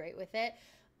really great with it.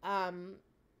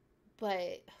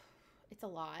 But it's a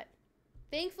lot.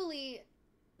 Thankfully,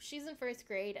 she's in first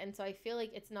grade, and so I feel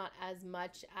like it's not as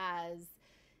much as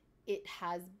it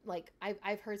has, like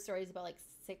I've heard stories about like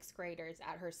sixth graders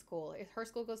at her school. Her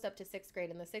school goes up to sixth grade,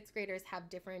 and the sixth graders have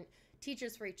different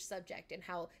teachers for each subject, and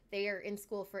how they are in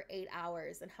school for 8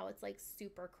 hours, and how it's like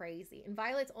super crazy. And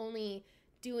Violet's only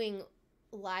doing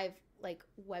live like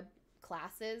web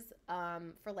classes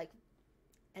for like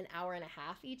an hour and a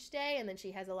half each day, and then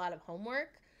she has a lot of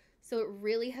homework. So it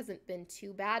really hasn't been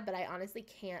too bad, but I honestly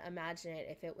can't imagine it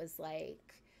if it was like,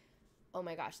 oh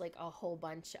my gosh, like a whole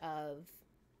bunch of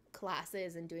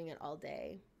classes and doing it all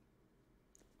day.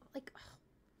 Like,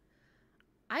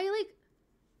 I'm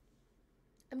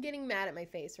getting mad at my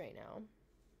face right now.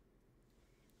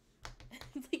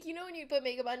 It's like, you know when you put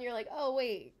makeup on, you're like, oh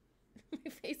wait, my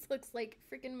face looks like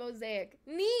freaking mosaic.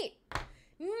 Neat!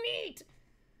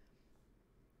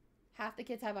 Half the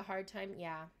kids have a hard time.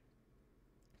 Yeah.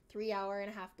 3.5-hour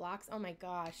blocks. Oh my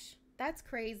gosh. That's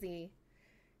crazy.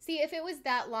 See, if it was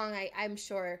that long, I'm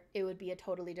sure it would be a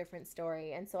totally different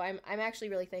story. And so I'm actually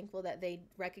really thankful that they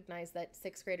recognize that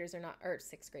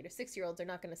 6-year-olds are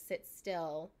not going to sit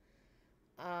still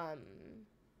for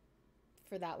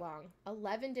that long.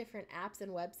 11 different apps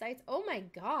and websites. Oh my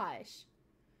gosh.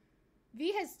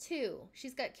 V has 2.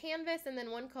 She's got Canvas and then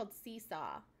one called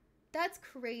Seesaw. That's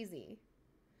crazy.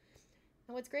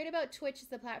 And what's great about Twitch is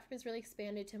the platform has really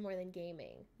expanded to more than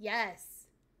gaming. Yes,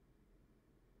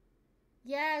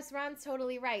 Ron's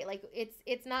totally right. Like,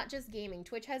 it's not just gaming.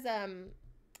 Twitch has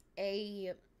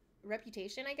a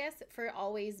reputation, I guess, for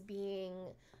always being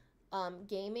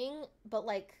gaming. But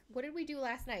like, what did we do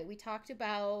last night? We talked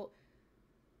about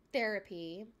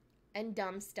therapy and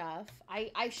dumb stuff.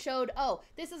 I showed, oh,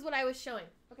 this is what I was showing.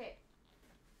 Okay,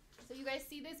 so you guys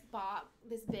see this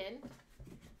bin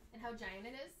and how giant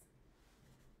it is?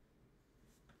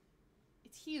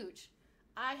 It's huge.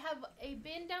 I have a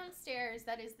bin downstairs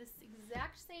that is this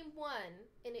exact same one,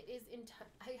 and it is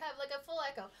I have like a full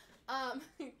echo.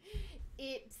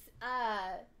 It's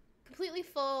completely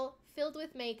full, filled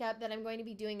with makeup that I'm going to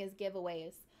be doing as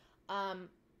giveaways.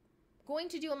 Going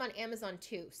to do them on Amazon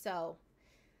too, so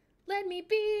let me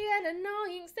be an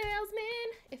annoying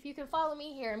salesman. If you can follow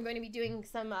me here, I'm going to be doing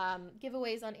some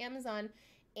giveaways on Amazon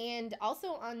and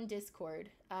also on Discord,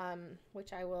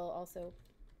 which I will also...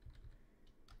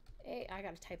 Hey, I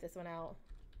gotta type this one out.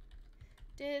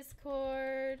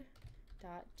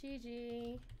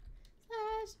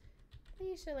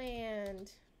 Discord.gg/LeeshaLand.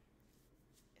 Is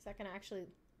that gonna actually...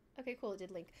 Okay, cool, it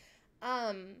did link.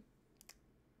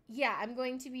 Yeah, I'm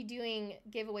going to be doing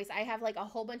giveaways. I have like a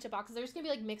whole bunch of boxes. There's gonna be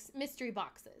like mystery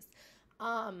boxes.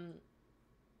 And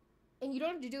you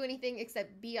don't have to do anything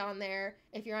except be on there.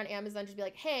 If you're on Amazon, just be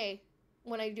like, hey,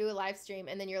 when I do a live stream,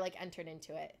 and then you're like entered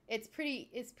into it. It's pretty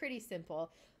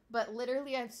simple. But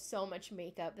literally, I have so much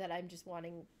makeup that I'm just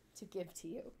wanting to give to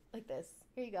you. Like this.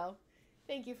 Here you go.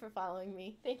 Thank you for following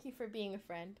me. Thank you for being a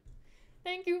friend.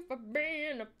 Thank you for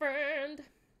being a friend.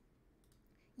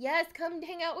 Yes, come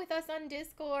hang out with us on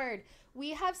Discord.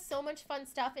 We have so much fun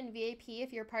stuff in VIP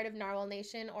if you're part of Narwhal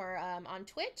Nation or on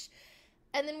Twitch.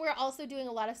 And then we're also doing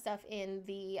a lot of stuff in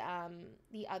the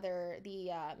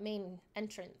main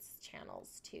entrance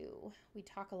channels too. We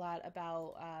talk a lot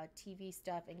about TV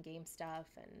stuff and game stuff,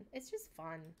 and it's just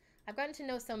fun. I've gotten to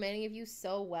know so many of you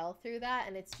so well through that,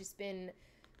 and it's just been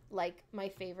like my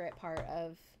favorite part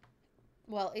of,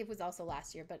 well, it was also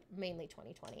last year, but mainly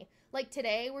 2020. Like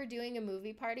today, we're doing a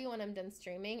movie party when I'm done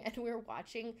streaming, and we're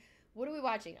watching, what are we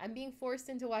watching? I'm being forced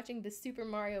into watching the Super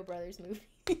Mario Brothers movie.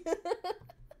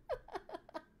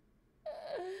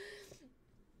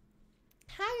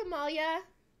 Hi, Amalia.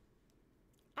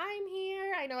 I'm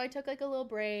here. I know I took like a little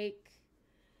break.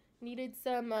 Needed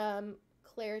some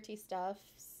clarity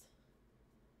stuffs.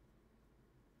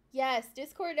 Yes,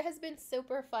 Discord has been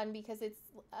super fun because it's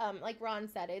like Ron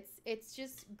said, it's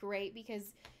just great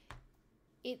because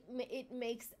it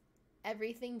makes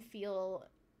everything feel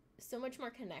so much more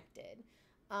connected.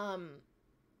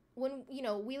 When, you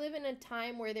know, we live in a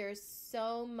time where there's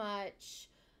so much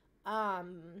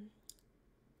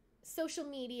social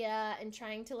media and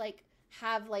trying to like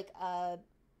have like a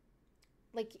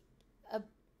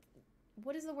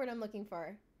what is the word I'm looking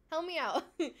for? Help me out.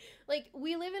 Like,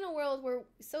 we live in a world where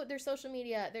there's social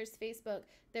media, there's Facebook,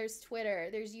 there's Twitter,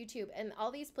 there's YouTube, and all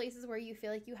these places where you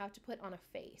feel like you have to put on a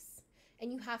face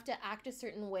and you have to act a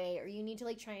certain way, or you need to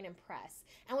like try and impress.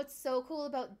 And what's so cool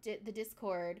about the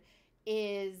Discord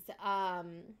is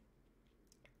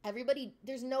everybody,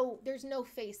 there's no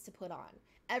face to put on.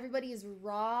 Everybody is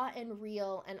raw and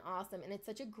real and awesome, and it's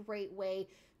such a great way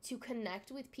to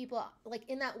connect with people, like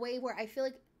in that way where I feel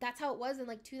like that's how it was in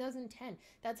like 2010.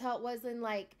 That's how it was in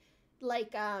like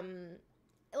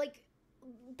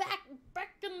back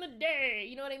in the day.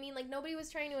 You know what I mean? Like, nobody was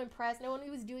trying to impress. No one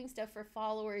was doing stuff for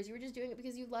followers. You were just doing it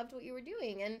because you loved what you were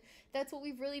doing. And that's what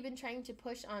we've really been trying to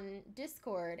push on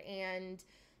Discord. And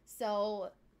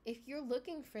so if you're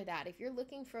looking for that, if you're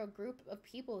looking for a group of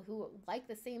people who like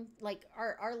the same, like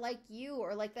are like you,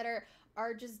 or like that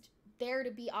are just there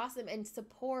to be awesome and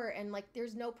support, and like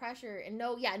there's no pressure and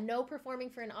no performing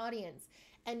for an audience,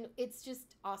 and it's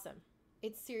just awesome.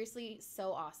 It's seriously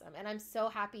so awesome, and I'm so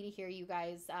happy to hear you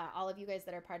guys, all of you guys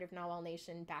that are part of Now All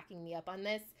Nation, backing me up on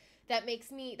this. That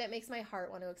makes my heart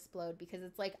want to explode, because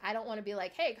it's like, I don't want to be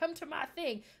like, hey, come to my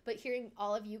thing, but hearing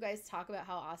all of you guys talk about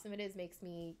how awesome it is makes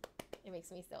me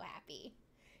so happy.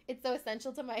 It's so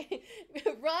essential to my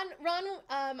Ron.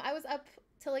 I was up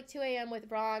till like 2 a.m. with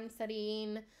Ron,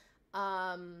 Sadine.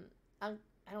 I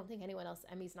don't think anyone else.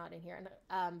 Emmy's not in here,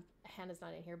 and Hannah's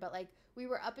not in here. But like, we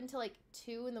were up until like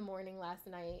 2 in the morning last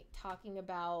night talking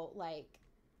about, like,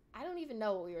 I don't even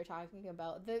know what we were talking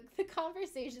about. The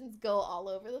conversations go all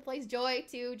over the place. Joy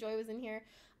too. Joy was in here,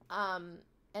 and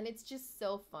it's just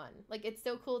so fun. Like, it's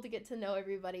so cool to get to know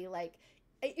everybody. Like,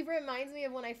 it reminds me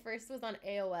of when I first was on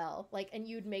AOL, like, and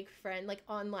you'd make like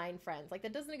online friends. Like,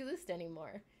 that doesn't exist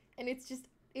anymore. And it's just,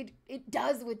 it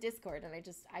does with Discord, and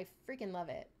I freaking love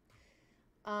it.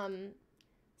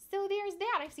 So there's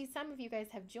that. I see some of you guys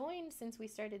have joined since we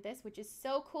started this, which is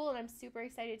so cool, and I'm super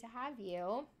excited to have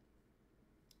you.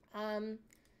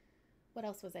 What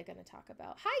else was I going to talk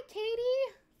about? Hi,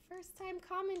 Katie! First time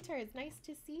commenter. It's nice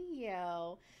to see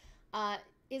you.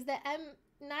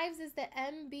 Knives is the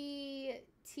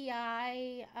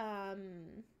MBTI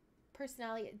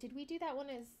personality. Did we do that one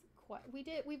as we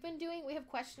have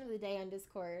question of the day on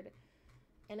Discord,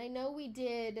 and I know we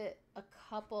did a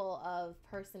couple of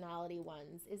personality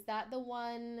ones. Is that the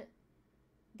one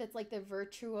that's like the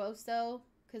virtuoso?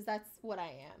 Because that's what I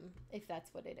am, if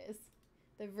that's what it is.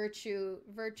 The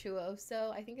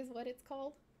virtuoso, I think, is what it's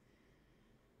called.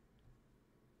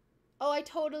 Oh,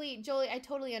 Jolie, I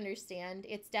totally understand.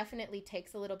 It definitely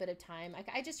takes a little bit of time.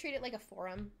 I just treat it like a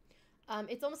forum.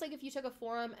 It's almost like if you took a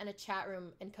forum and a chat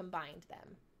room and combined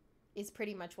them, is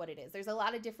pretty much what it is. There's a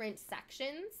lot of different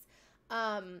sections,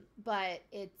 but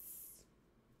it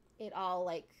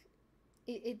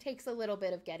takes a little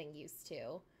bit of getting used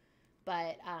to.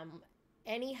 But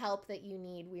any help that you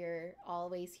need, we're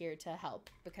always here to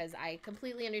help, because I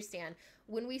completely understand.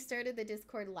 When we started the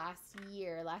Discord last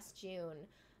June,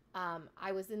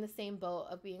 I was in the same boat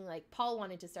of being like, Paul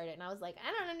wanted to start it, and I was like, I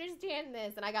don't understand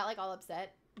this, and I got like all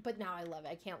upset. But now I love it.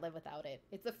 I can't live without it.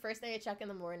 It's the first thing I check in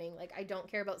the morning. Like, I don't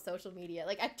care about social media.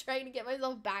 Like, I'm trying to get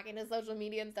myself back into social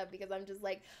media and stuff, because I'm just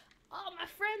like, oh, my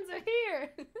friends are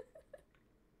here.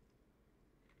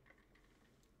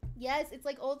 Yes, it's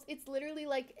like it's literally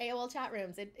like AOL chat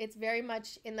rooms. It's very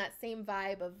much in that same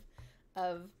vibe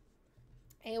of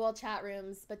AOL chat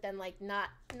rooms, but then like not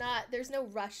there's no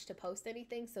rush to post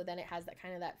anything, so then it has that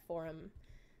kind of that forum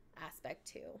aspect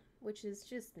too, which is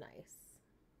just nice.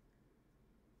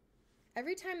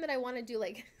 Every time that I want to do,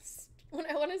 like, when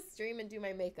I want to stream and do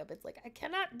my makeup, it's like, I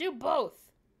cannot do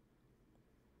both.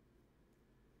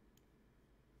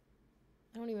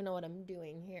 I don't even know what I'm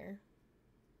doing here.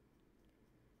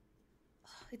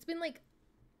 It's been like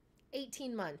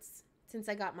 18 months since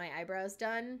I got my eyebrows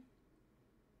done.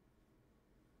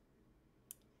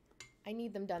 I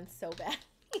need them done so bad.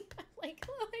 Like,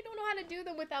 oh, I don't know how to do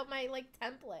them without my, like,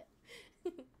 template.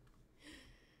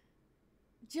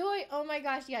 Joy, oh my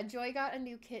gosh, yeah, Joy got a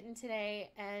new kitten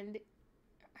today, and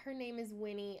her name is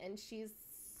Winnie, and she's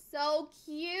so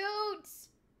cute.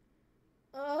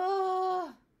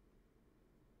 Oh,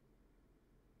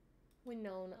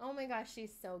 Winona, oh my gosh,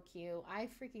 she's so cute. I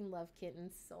freaking love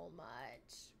kittens so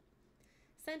much.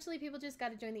 Essentially, people just got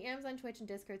to join the Amazon, Twitch, and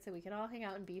Discord so we can all hang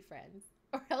out and be friends.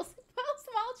 Or else a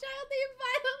small child named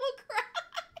Violet will cry.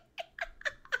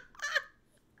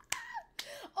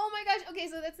 Oh my gosh. Okay,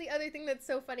 so that's the other thing that's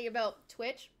so funny about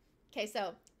Twitch. Okay,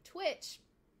 so Twitch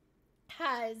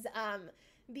has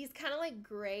these kind of like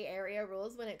gray area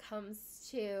rules when it comes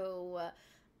to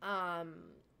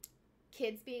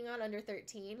kids being on under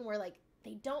 13, where like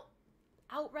they don't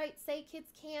outright say kids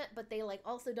can't, but they like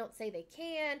also don't say they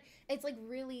can. It's like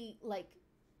really like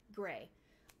gray.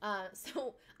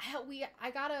 So we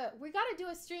gotta do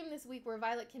a stream this week where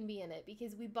Violet can be in it,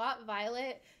 because we bought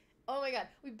Violet. Oh my god,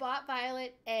 we bought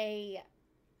Violet a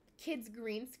kid's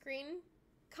green screen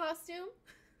costume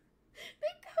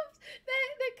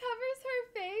that covers her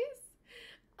face.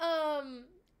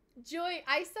 Joy,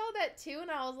 I saw that too, and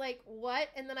I was like, what?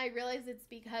 And then I realized it's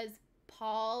because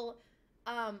Paul,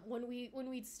 when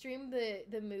we stream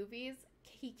the movies,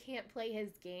 he can't play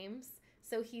his games.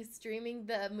 So he's streaming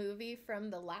the movie from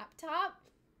the laptop,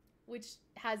 which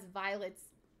has Violet's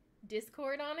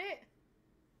Discord on it.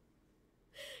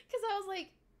 Because I was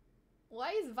like,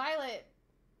 why is Violet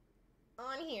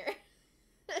on here?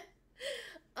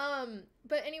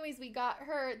 But anyways, we got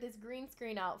her this green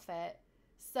screen outfit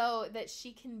so that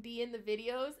she can be in the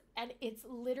videos, and it's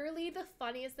literally the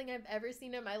funniest thing I've ever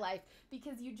seen in my life,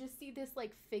 because you just see this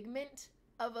like figment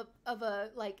of a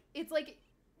like, it's like,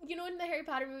 you know, in the Harry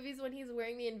Potter movies when he's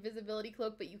wearing the invisibility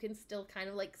cloak but you can still kind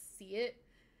of like see it.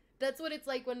 That's what it's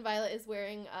like when Violet is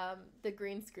wearing the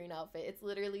green screen outfit. It's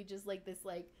literally just like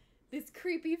this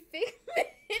creepy figment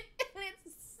and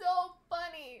it's so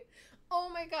funny. Oh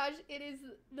my gosh, it is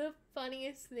the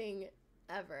funniest thing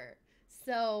ever.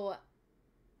 So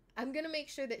I'm going to make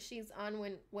sure that she's on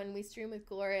when we stream with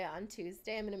Gloria on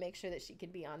Tuesday. I'm going to make sure that she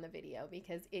can be on the video,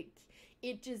 because it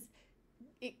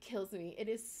kills me. It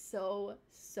is so,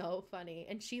 so funny.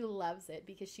 And she loves it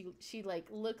because she like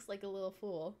looks like a little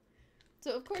fool.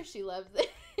 So of course she loves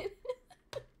it.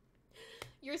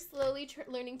 You're slowly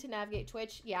learning to navigate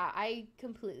Twitch. Yeah, I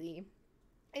completely.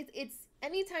 It's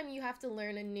anytime you have to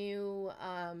learn a new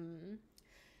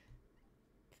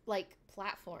like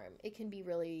platform, it can be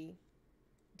really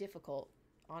difficult,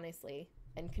 honestly,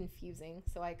 and confusing.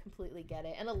 So I completely get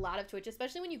it. And a lot of Twitch,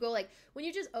 especially when you go like when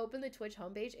you just open the Twitch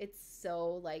homepage, it's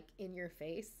so like in your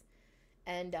face.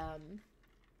 And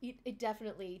it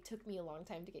definitely took me a long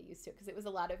time to get used to it, because it was a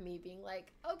lot of me being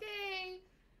like, okay,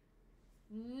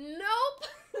 nope.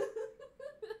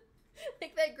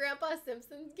 Like that Grandpa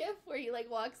Simpsons gif where he like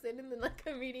walks in and then like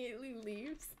immediately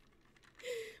leaves.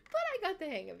 But I got the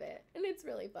hang of it, and it's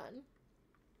really fun.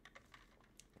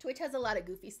 Twitch has a lot of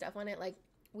goofy stuff on it. Like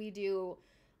we do,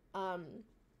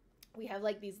 we have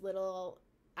like these little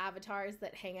avatars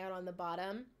that hang out on the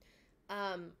bottom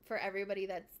for everybody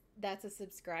that's a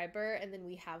subscriber, and then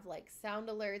we have like sound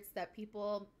alerts that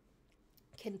people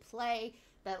can play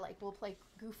that like will play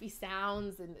goofy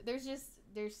sounds, and there's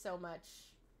so much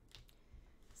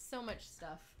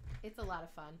stuff. It's a lot of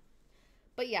fun.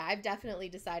 But yeah, I've definitely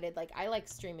decided like I like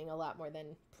streaming a lot more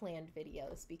than planned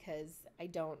videos, because I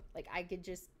could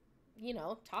just, you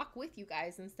know, talk with you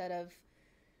guys instead of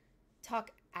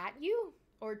talk at you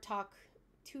or talk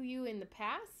to you in the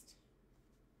past.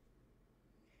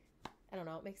 I don't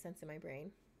know, it makes sense in my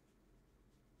brain.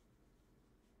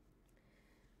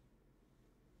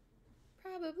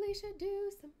 Probably should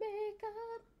do some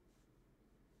makeup.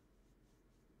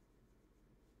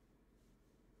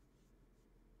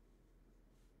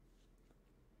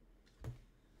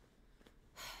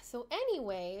 So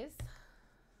anyways,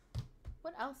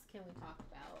 what else can we talk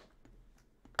about?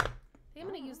 I think I'm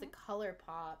going to use the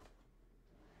ColourPop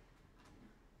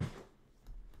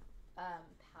palettes.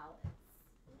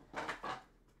 I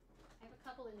have a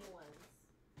couple of new ones.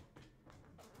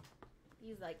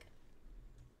 These like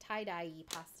tie-dye-y,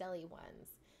 pastel-y ones.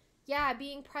 Yeah,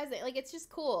 being present. Like, it's just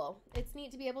cool. It's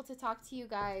neat to be able to talk to you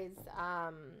guys.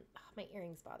 My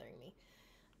earring's bothering me.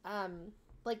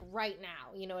 Like right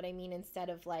now, you know what I mean? Instead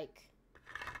of like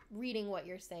reading what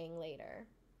you're saying later.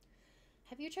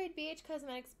 Have you tried BH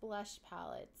Cosmetics blush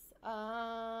palettes?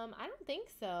 I don't think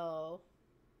so.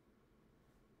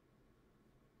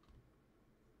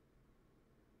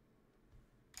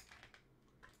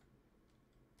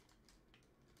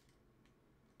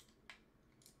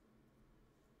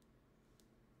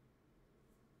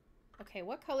 Okay,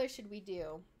 what color should we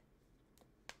do?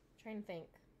 I'm trying to think.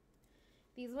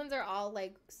 These ones are all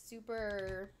like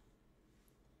super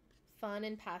fun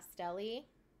and pastel-y.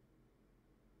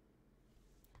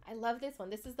 I love this one.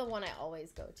 This is the one I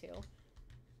always go to.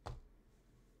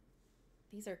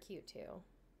 These are cute too.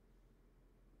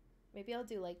 Maybe I'll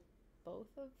do like both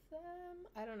of them.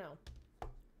 I don't know.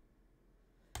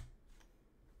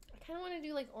 I kind of want to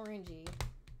do like orangey.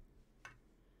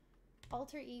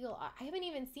 Alter Eagle. I haven't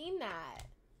even seen that.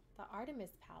 The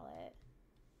Artemis palette.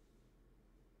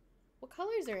 What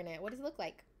colors are in it? What does it look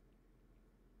like?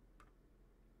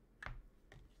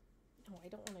 Oh, I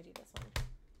don't want to do this one.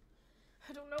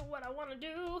 I don't know what I want to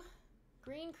do.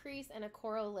 Green crease and a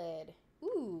coral lid.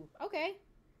 Ooh, okay.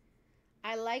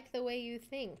 I like the way you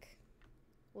think.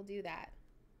 We'll do that.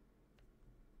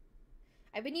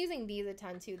 I've been using these a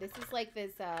ton too. This is like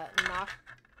this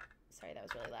sorry, that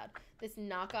was really loud. This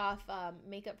knockoff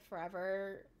Makeup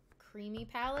Forever creamy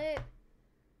palette.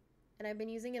 And I've been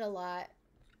using it a lot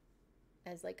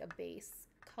as like a base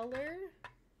color.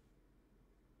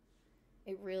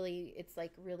 It's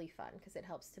like really fun because it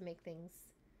helps to make things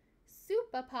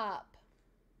super pop.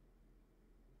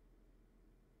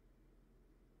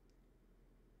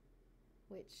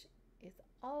 Which is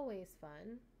always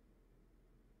fun.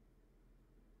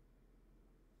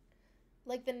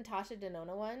 Like the Natasha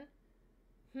Denona one?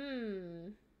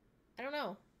 I don't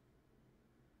know.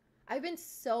 I've been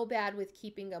so bad with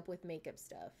keeping up with makeup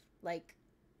stuff. Like,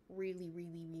 really,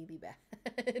 really, really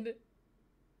bad.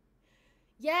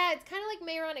 Yeah, it's kind of like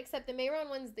Mayron, except the Mayron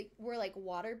ones that were like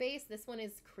water-based. This one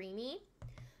is creamy.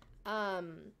 Oh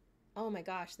my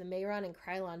gosh, the Mayron and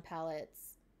Krylon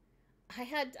palettes.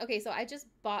 Okay, so I just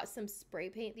bought some spray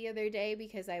paint the other day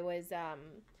because I was,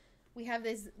 we have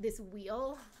this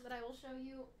wheel that I will show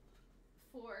you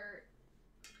for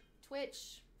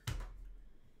Twitch.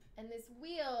 And this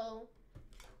wheel,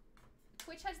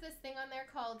 Twitch has this thing on there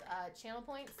called channel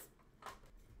points.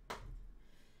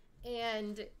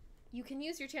 And you can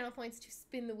use your channel points to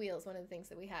spin the wheels, one of the things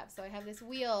that we have. So I have this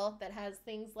wheel that has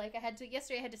things like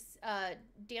yesterday I had to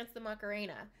dance the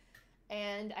Macarena.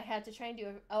 And I had to try and do,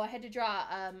 I had to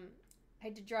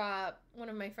draw one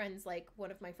of my friends, like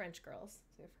one of my French girls.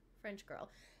 So French girl.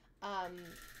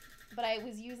 But I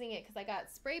was using it because I got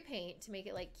spray paint to make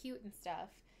it like cute and stuff.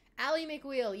 Allie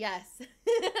McWheel, yes.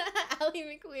 Allie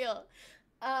McWheel.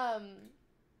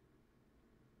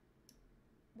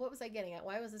 What was I getting at?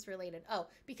 Why was this related? Oh,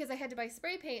 because I had to buy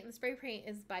spray paint, and the spray paint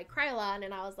is by Krylon,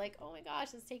 and I was like, oh my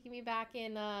gosh, it's taking me back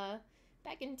in time.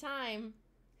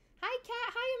 Hi,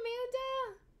 Kat. Hi,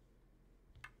 Amanda.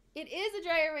 It is a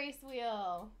dry erase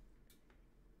wheel.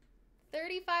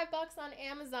 $35 on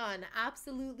Amazon.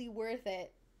 Absolutely worth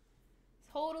it.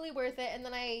 Totally worth it. And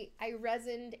then I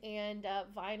resined and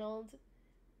vinyled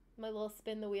my little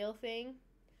spin the wheel thing.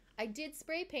 I did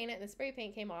spray paint it, and the spray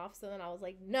paint came off, so then I was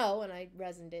like, no, and I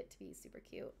resined it to be super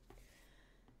cute.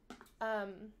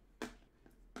 But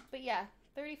yeah,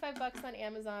 $35 on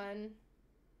Amazon.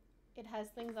 It has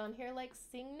things on here like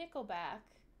sing Nickelback,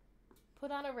 put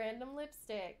on a random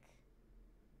lipstick,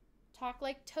 talk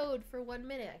like Toad for 1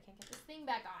 minute. I can't get this thing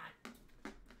back on.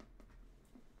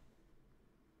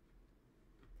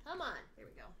 Come on. There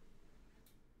we go.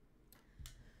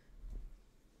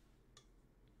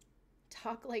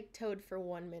 Talk like Toad for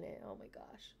 1 minute. Oh my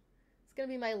gosh. It's going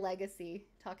to be my legacy,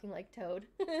 talking like Toad.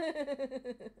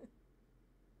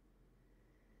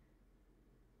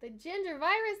 The ginger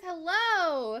virus,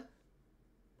 hello!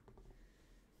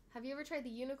 Have you ever tried the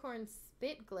unicorn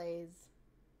spit glaze?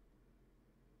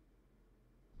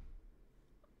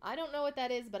 I don't know what that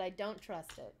is, but I don't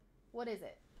trust it. What is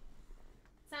it?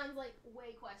 Sounds like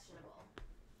way questionable.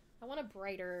 I want a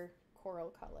brighter coral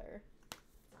color.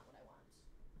 That's not what I want.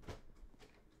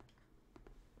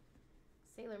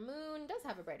 Sailor Moon does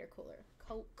have a brighter cooler.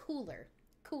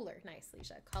 Nice,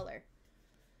 Leesha. Color.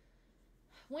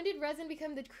 When did resin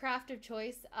become the craft of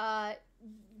choice?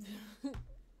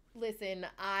 Listen,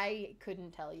 I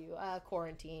couldn't tell you.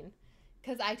 Quarantine.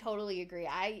 Because I totally agree.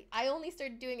 I only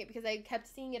started doing it because I kept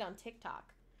seeing it on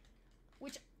TikTok.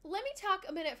 Which, let me talk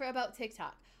a minute about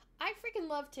TikTok. I freaking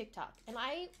love TikTok. And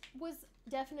I was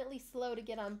definitely slow to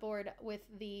get on board with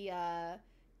the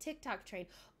TikTok train.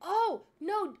 Oh,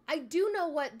 no, I do know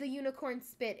what the unicorn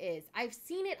spit is. I've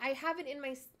seen it. I have it in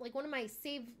my, like, one of my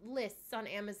saved lists on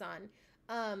Amazon.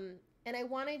 And I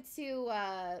wanted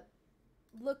to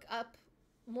look up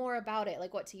more about it,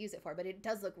 like what to use it for, but it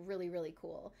does look really, really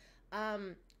cool.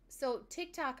 So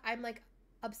TikTok, I'm like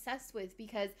obsessed with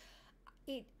because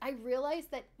I realized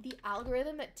that the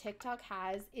algorithm that TikTok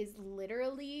has is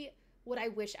literally what I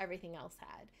wish everything else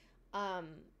had.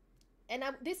 And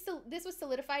this was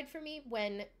solidified for me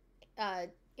when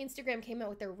Instagram came out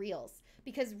with their Reels,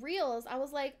 because Reels, I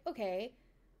was like, okay,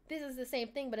 this is the same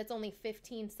thing, but it's only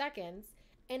 15 seconds.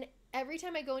 And every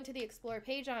time I go into the Explore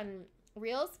page on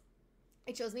Reels,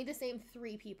 it shows me the same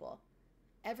 3 people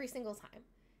every single time.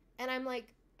 And I'm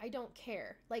like, I don't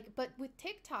care. Like, but with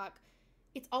TikTok,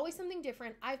 it's always something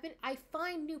different. I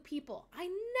find new people. I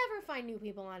never find new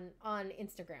people on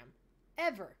Instagram.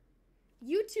 Ever.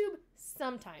 YouTube,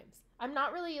 sometimes. I'm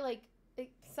not really like,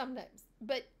 sometimes.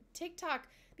 But TikTok,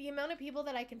 the amount of people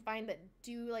that I can find that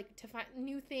do like to find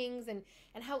new things and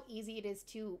how easy it is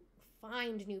to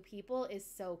find new people is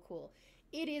so cool.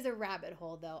 It is a rabbit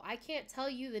hole though. I can't tell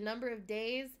you the number of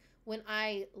days when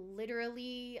I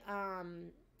literally,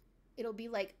 it'll be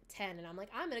like 10 and I'm like,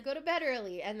 I'm going to go to bed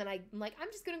early. And then I'm like, I'm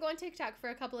just going to go on TikTok for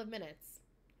a couple of minutes.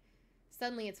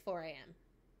 Suddenly it's 4 a.m.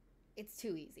 It's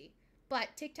too easy. But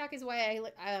TikTok is why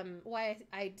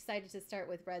I decided to start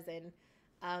with resin.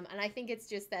 And I think it's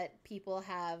just that people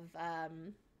have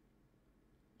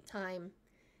time.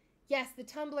 Yes, the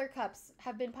tumbler cups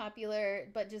have been popular,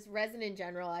 but just resin in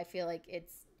general, I feel like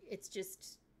it's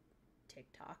just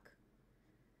TikTok.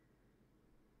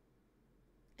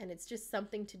 And it's just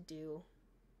something to do.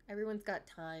 Everyone's got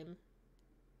time.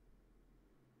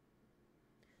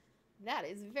 That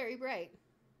is very bright.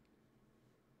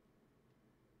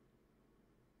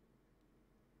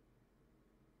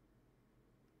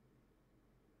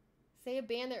 Say a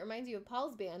band that reminds you of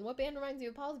Paul's band. What band reminds you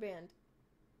of Paul's band?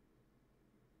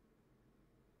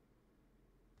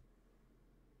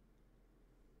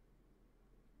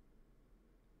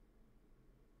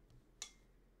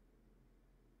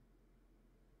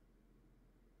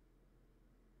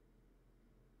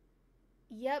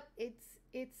 Yep, it's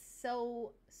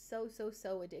so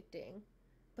addicting.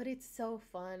 But it's so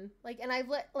fun. Like, and I've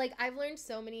learned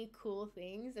so many cool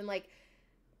things and like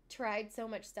tried so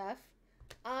much stuff.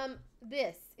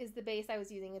 This is the base I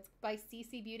was using. It's by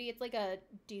CC Beauty. It's like a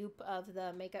dupe of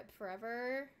the Makeup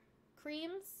Forever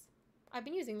creams. I've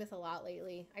been using this a lot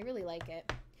lately. I really like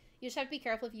it. You just have to be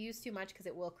careful if you use too much because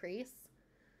it will crease.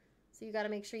 So you got to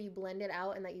make sure you blend it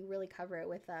out and that you really cover it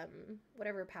with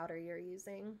whatever powder you're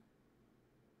using.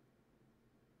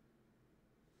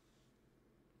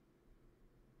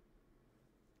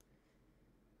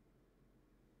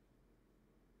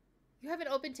 You haven't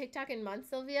opened TikTok in months,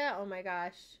 Sylvia? Oh my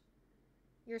gosh.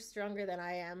 You're stronger than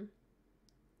I am.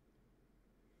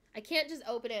 I can't just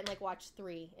open it and like watch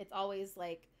 3. It's always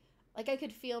like I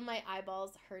could feel my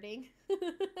eyeballs hurting.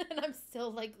 And I'm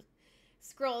still like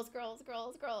scroll.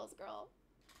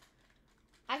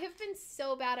 I have been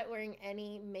so bad at wearing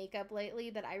any makeup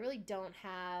lately that I really don't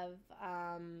have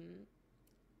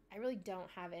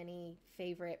any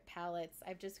favorite palettes.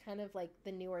 I've just kind of like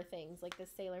the newer things, like the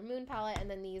Sailor Moon palette, and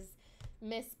then these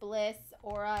Miss Bliss,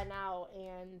 Aura Now,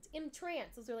 and In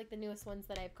Trance. Those are like the newest ones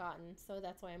that I've gotten. So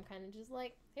that's why I'm kind of just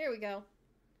like, here we go.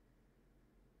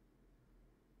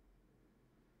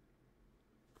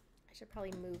 I should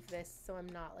probably move this so I'm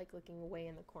not like looking away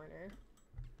in the corner.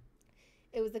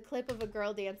 It was a clip of a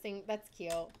girl dancing. That's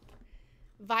cute.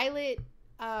 Violet,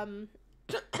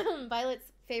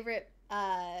 Violet's favorite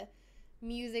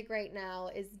music right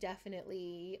now is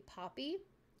definitely Poppy.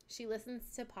 She listens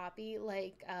to Poppy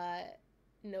like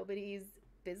nobody's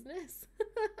business.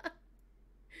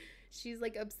 She's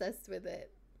like obsessed with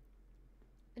it.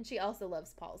 And she also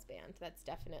loves Paul's band. That's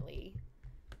definitely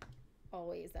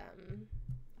always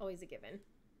a given.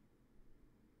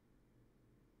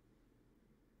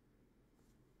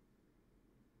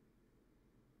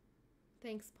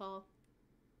 Thanks, Paul.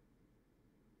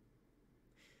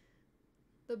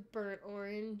 The burnt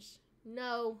orange.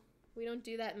 No, we don't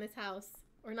do that in this house.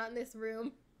 Or not in this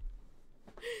room.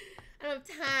 I don't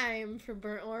have time for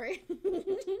burnt orange.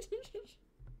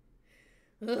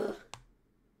 Ugh.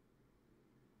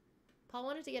 Paul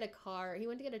wanted to get a car. He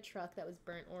wanted to get a truck that was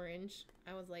burnt orange.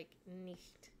 I was like,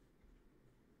 nicht.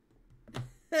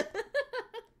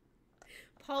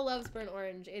 Paul loves burnt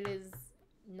orange. It is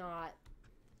not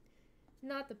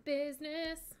the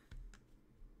business.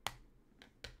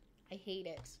 I hate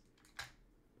it.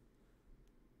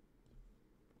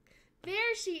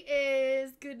 There she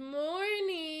is. Good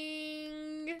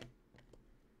morning.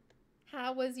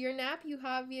 How was your nap you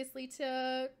obviously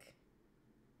took?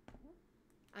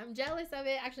 I'm jealous of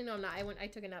it. Actually, no, I'm not. I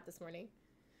took a nap this morning.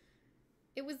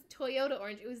 It was Toyota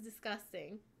orange. It was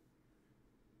disgusting.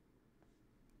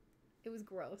 It was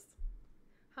gross.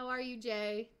 How are you,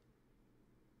 Jay?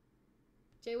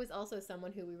 Jay was also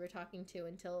someone who we were talking to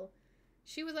until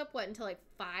she was up, until like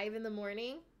 5 in the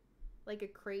morning? Like a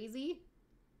crazy.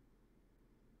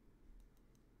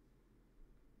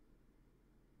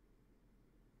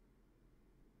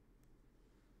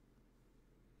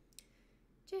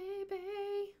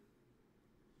 J-Bay.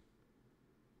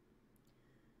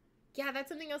 Yeah, that's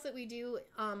something else that we do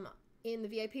in the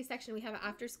VIP section. We have an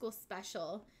after school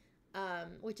special,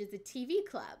 which is a TV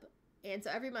club. And so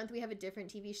every month we have a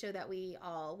different TV show that we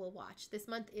all will watch. This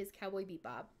month is Cowboy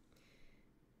Bebop.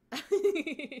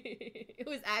 It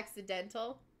was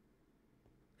accidental.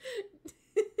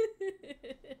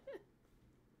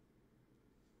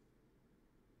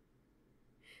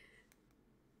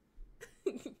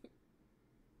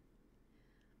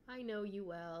 I know you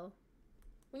well.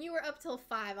 When you were up till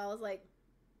 5, I was like,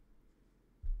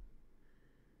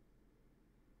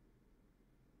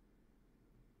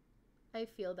 I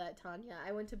feel that, Tanya.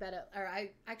 I went to bed at, or I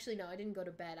didn't go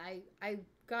to bed. I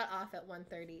got off at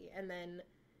 1:30 and then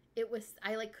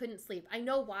I like couldn't sleep. I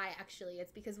know why, actually.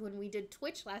 It's because when we did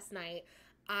Twitch last night,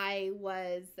 I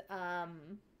was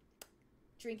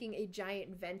drinking a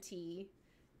giant venti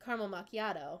caramel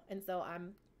macchiato. And so I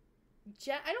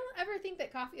don't ever think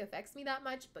that coffee affects me that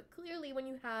much, but clearly when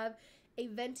you have a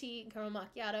venti caramel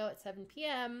macchiato at 7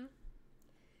 p.m.,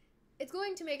 it's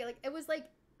going to make it, like, it was like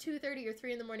 2:30 or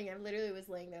 3 in the morning. I literally was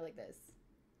laying there like this.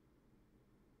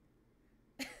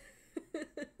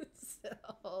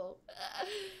 So,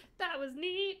 that was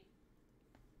neat.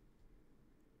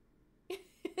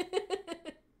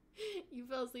 You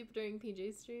fell asleep during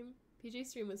PJ's stream? PJ's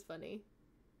stream was funny.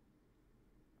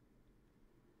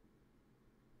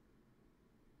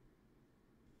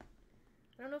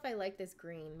 if I like this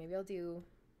green. Maybe I'll do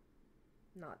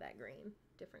not that green,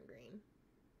 different green.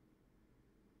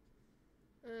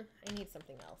 I need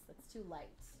something else that's too light.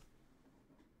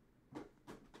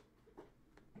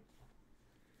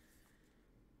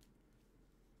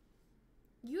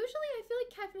 Usually I feel like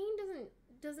caffeine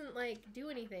doesn't like do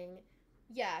anything.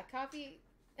 Yeah, coffee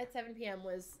at 7 p.m.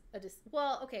 was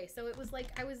well, okay, so it was like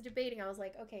I was debating. I was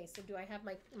like, okay, so do I have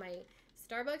my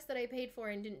Starbucks that I paid for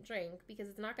and didn't drink because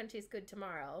it's not going to taste good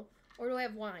tomorrow, or do I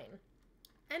have wine?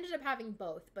 Ended up having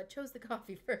both, but chose the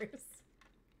coffee first.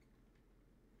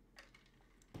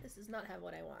 This does not have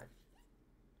what I want.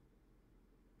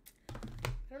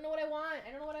 I don't know what I want.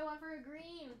 I don't know what I want for a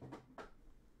green.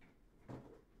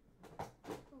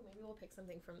 Ooh, maybe we'll pick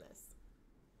something from this.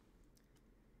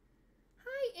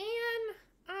 Hi, Anne.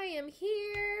 I am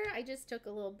here. I just took a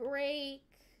little break.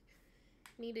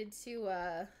 Needed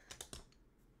to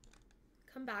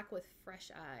come back with fresh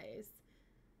eyes.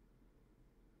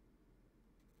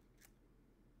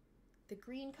 The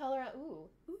green color. Ooh,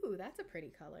 that's a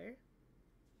pretty color.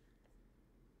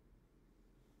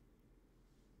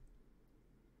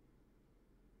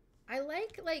 I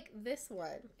like this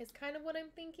one. It's kind of what I'm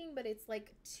thinking, but it's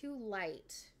like too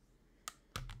light.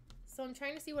 So I'm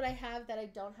trying to see what I have that I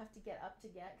don't have to get up to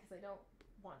get because I don't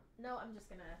want. No, I'm just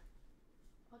gonna.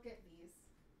 I'll get these.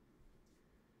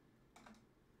 I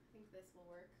think this will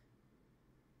work.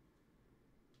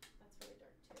 That's really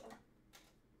dark too.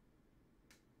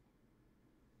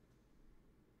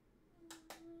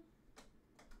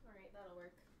 All right, that'll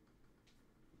work.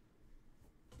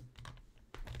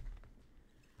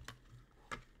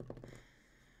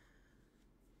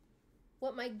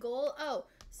 What my goal? Oh,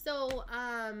 so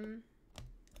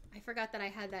I forgot that I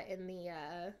had that in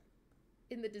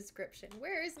the description.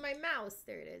 Where is my mouse?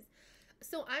 There it is.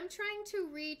 So I'm trying to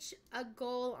reach a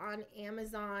goal on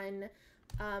Amazon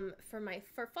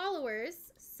for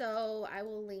followers. So I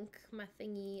will link my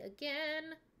thingy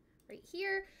again right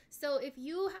here. So if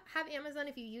you have Amazon,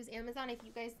 if you use Amazon, if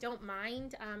you guys don't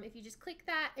mind, if you just click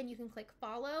that and you can click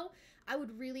follow, I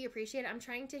would really appreciate it. I'm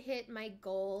trying to hit my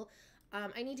goal.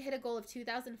 I need to hit a goal of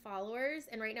 2,000 followers,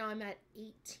 and right now I'm at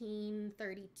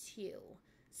 1,832.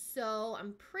 So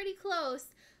I'm pretty close.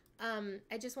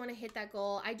 I just want to hit that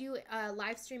goal. I do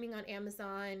live streaming on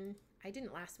Amazon. I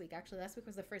didn't last week, actually. Last week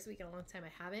was the first week in a long time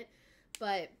I haven't,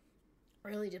 but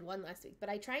I only did one last week. But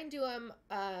I try and do them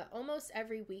almost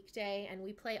every weekday, and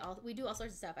we do all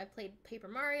sorts of stuff. I played Paper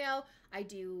Mario. I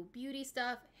do beauty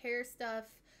stuff, hair stuff.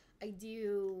 I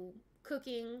do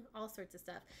cooking, all sorts of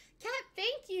stuff. Kat,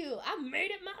 thank you. I made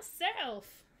it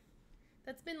myself.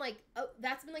 That's been like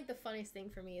the funnest thing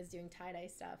for me is doing tie-dye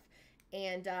stuff.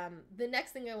 And the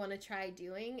next thing I want to try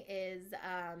doing is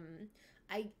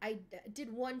I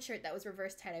did one shirt that was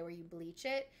reverse tie-dye where you bleach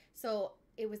it. So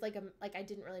it was like I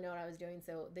didn't really know what I was doing,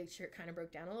 so the shirt kind of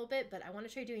broke down a little bit, but I want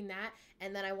to try doing that,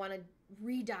 and then I want to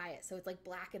re-dye it so it's like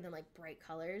black and then like bright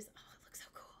colors. Oh, it looks so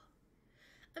cool.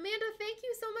 Amanda, thank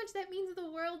you so much. That means the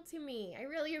world to me. I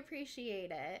really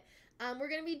appreciate it. We're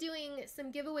going to be doing some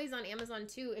giveaways on Amazon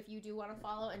too if you do want to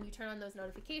follow and you turn on those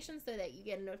notifications so that you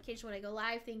get a notification when I go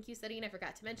live. Thank you, Sadine. I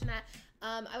forgot to mention that.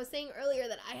 I was saying earlier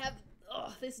that I have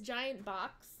this giant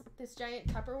box, this giant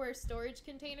Tupperware storage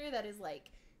container that is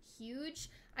like huge.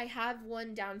 I have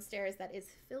one downstairs that is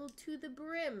filled to the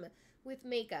brim with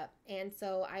makeup, and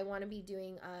so I want to be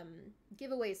doing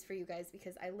giveaways for you guys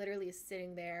because I literally is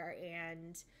sitting there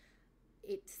and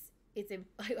I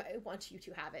want you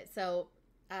to have it. So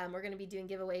we're going to be doing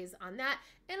giveaways on that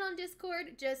and on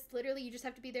Discord. Just literally you just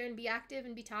have to be there and be active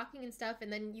and be talking and stuff,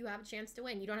 and then you have a chance to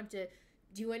win. You don't have to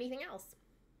do anything else.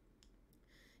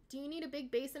 Do you need a big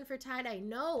basin for tie-dye?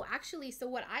 No, actually. So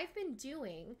what I've been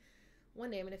doing, one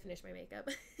day I'm going to finish my makeup.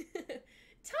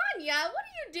 Tanya, what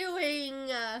are you doing?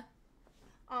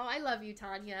 Oh, I love you,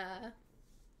 Tanya.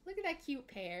 Look at that cute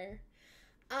pair.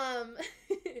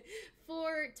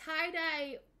 For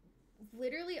tie-dye,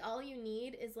 literally all you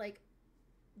need is like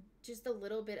just a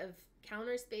little bit of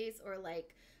counter space or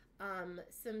like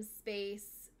some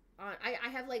space on. I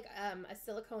have like a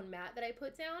silicone mat that I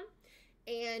put down,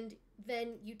 and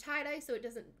then you tie-dye so it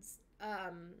doesn't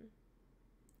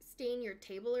stain your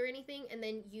table or anything, and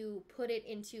then you put it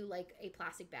into like a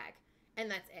plastic bag, and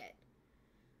that's it.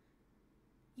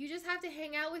 You just have to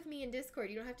hang out with me in Discord.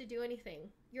 You don't have to do anything.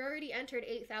 You're already entered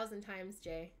 8,000 times,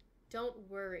 Jay. Don't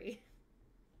worry.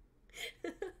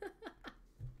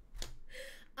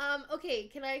 Okay,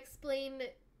 can I explain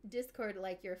Discord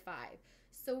like you're 5?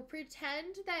 So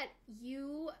pretend that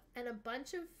you and a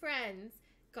bunch of friends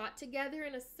got together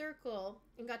in a circle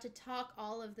and got to talk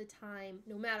all of the time,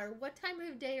 no matter what time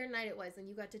of day or night it was. And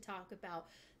you got to talk about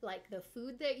like the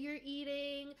food that you're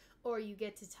eating, or you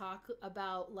get to talk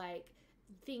about like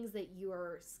things that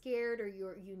you're scared, or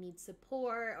you need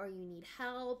support, or you need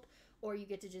help, or you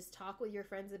get to just talk with your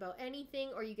friends about anything,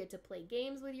 or you get to play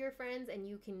games with your friends, and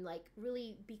you can like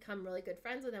really become really good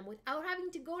friends with them without having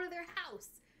to go to their house.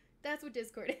 That's what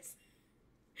Discord is.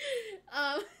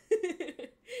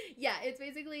 Yeah, it's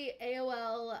basically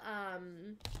AOL.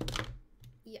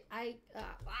 Yeah, I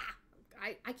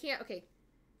can't. Okay,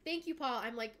 thank you, Paul.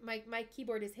 I'm like my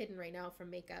keyboard is hidden right now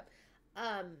from makeup.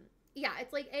 Yeah,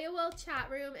 it's like AOL chat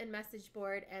room and message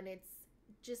board, and it's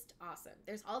just awesome.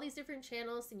 There's all these different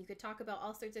channels, and you could talk about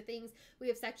all sorts of things. We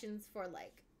have sections for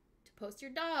like to post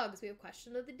your dogs. We have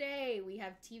question of the day. We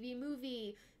have TV,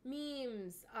 movie,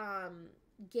 memes,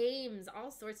 games, all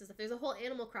sorts of stuff. There's a whole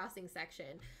Animal Crossing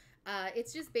section.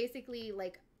 It's just basically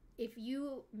like if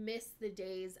you miss the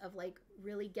days of like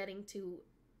really getting to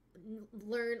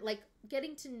learn, like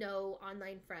getting to know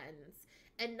online friends,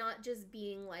 and not just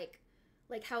being like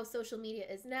how social media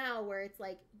is now, where it's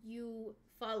like you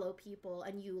follow people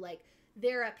and you like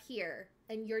they're up here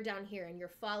and you're down here and you're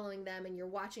following them and you're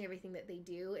watching everything that they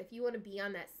do. If you want to be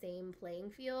on that same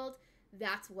playing field,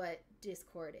 that's what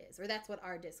Discord is, or that's what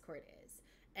our Discord is.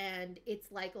 And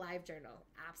it's like LiveJournal.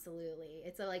 Absolutely.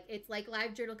 It's like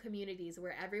LiveJournal communities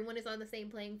where everyone is on the same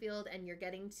playing field, and you're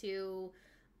getting to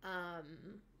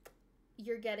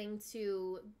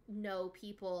know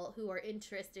people who are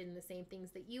interested in the same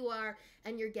things that you are,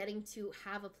 and you're getting to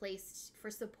have a place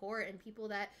for support and people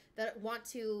that want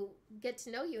to get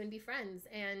to know you and be friends.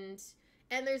 And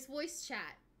there's voice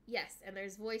chat. Yes, and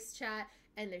there's voice chat,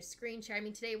 and there's screen share. I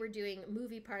mean, today we're doing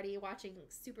movie party, watching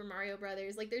Super Mario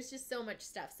Brothers. Like, there's just so much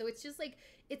stuff. So it's just like,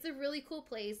 it's a really cool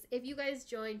place. If you guys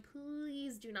join,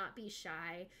 please do not be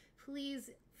shy.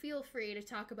 Please feel free to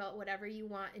talk about whatever you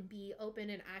want and be open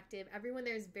and active. Everyone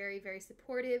there is very, very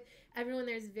supportive. Everyone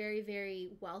there is very, very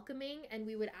welcoming, and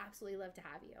we would absolutely love to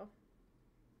have you.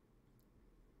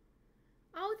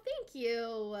 Oh, thank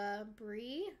you,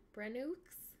 Brenux.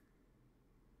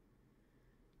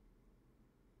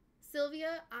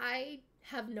 Sylvia, I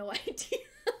have no idea.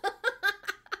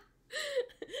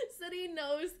 City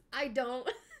knows I don't.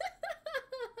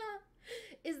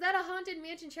 Is that a haunted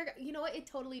mansion chair? You know what? It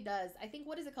totally does. I think,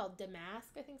 what is it called?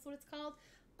 Damask, I think is what it's called.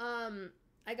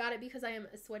 I got it because I am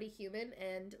a sweaty human,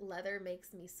 and leather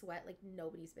makes me sweat like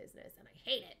nobody's business, and I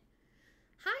hate it.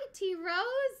 Hi, T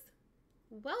Rose.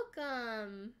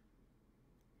 Welcome.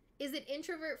 Is it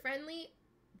introvert friendly?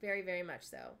 Very, very much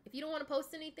so. If you don't want to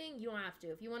post anything, you don't have to.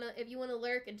 If you want to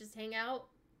lurk and just hang out,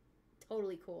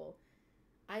 totally cool.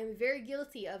 I'm very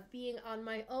guilty of being on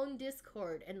my own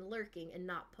Discord and lurking and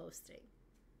not posting.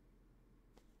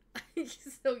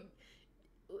 So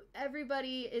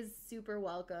everybody is super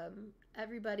welcome.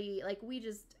 Everybody, like, we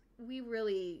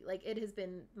really, like, it has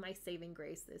been my saving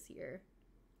grace this year.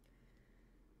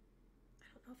 I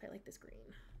don't know if I like this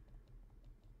green.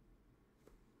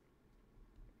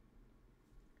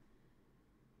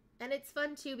 And it's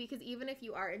fun, too, because even if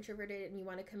you are introverted and you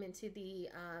want to come into the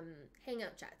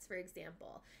hangout chats, for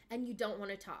example, and you don't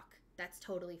want to talk, that's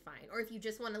totally fine. Or if you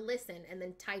just want to listen and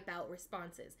then type out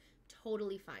responses,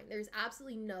 totally fine. There's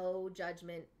absolutely no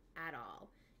judgment at all.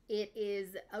 It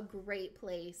is a great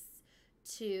place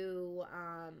to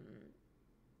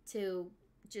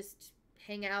just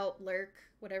hang out, lurk,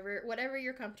 whatever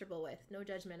you're comfortable with. No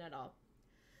judgment at all.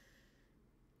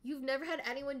 You've never had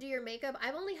anyone do your makeup?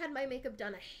 I've only had my makeup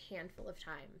done a handful of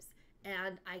times,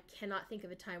 and I cannot think of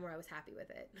a time where I was happy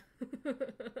with it.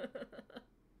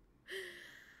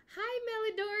 Hi,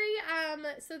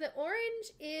 Melodori. So the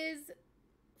orange is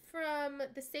from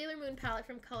the Sailor Moon palette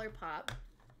from ColourPop,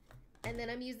 and then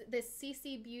I'm using this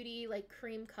CC Beauty like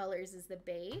cream colors as the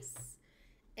base,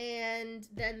 and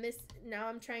then this, now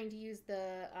I'm trying to use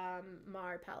the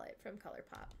Mar palette from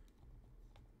ColourPop.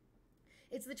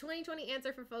 It's the 2020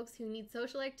 answer for folks who need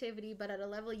social activity, but at a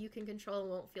level you can control and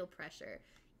won't feel pressure.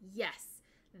 Yes,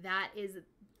 that is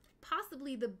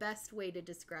possibly the best way to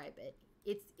describe it.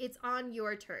 It's on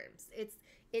your terms.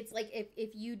 It's like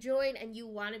if you join and you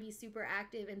want to be super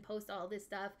active and post all this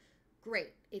stuff,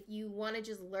 great. If you want to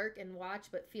just lurk and watch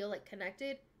but feel like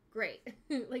connected, great.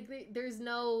 Like there's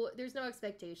no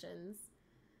expectations.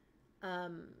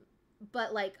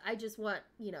 But like I just want,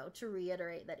 to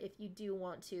reiterate that if you do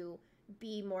want to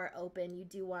be more open, you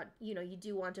do want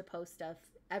to post stuff,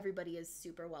 everybody is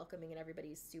super welcoming and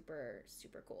everybody's super,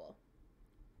 super cool.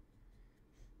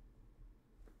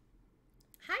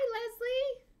 Hi,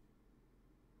 Leslie.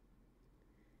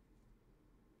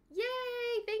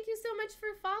 Yay! Thank you so much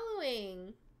for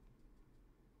following.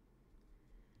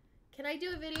 Can I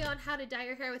do a video on how to dye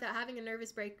your hair without having a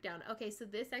nervous breakdown? Okay, so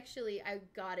this actually, I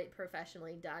got it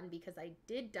professionally done because I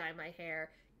did dye my hair.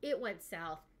 It went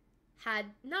south. Had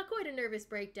not quite a nervous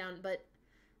breakdown, but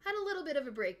had a little bit of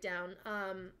a breakdown.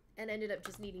 And ended up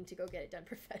just needing to go get it done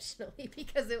professionally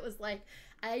because it was like,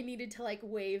 I needed to like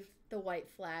wave the white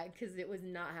flag because it was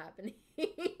not happening.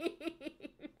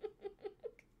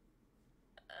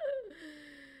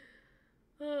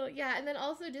 Oh, yeah, and then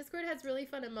also Discord has really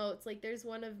fun emotes. Like, there's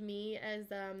one of me as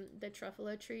the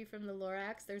Truffalo tree from the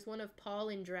Lorax. There's one of Paul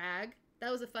in drag.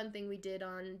 That was a fun thing we did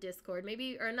on Discord.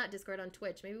 Maybe, or not Discord, on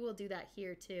Twitch. Maybe we'll do that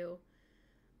here, too.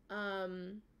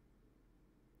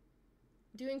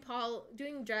 Doing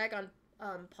drag on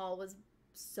Paul was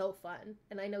so fun.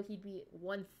 And I know he'd be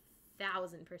 1,000%.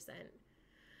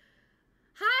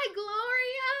 Hi,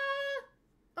 Gloria!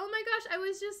 Oh my gosh, I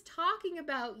was just talking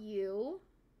about you.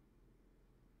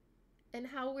 And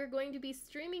how we're going to be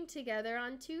streaming together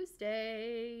on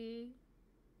Tuesday.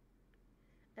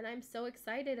 And I'm so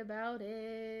excited about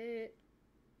it.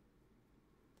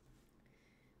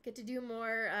 Get to do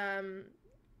more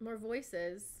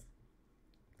voices.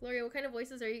 Gloria, what kind of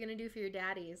voices are you going to do for your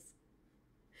daddies?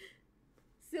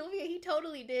 Sylvia, he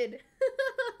totally did.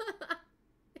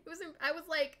 I was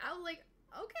like,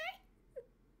 okay.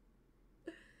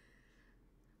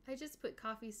 I just put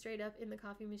coffee straight up in the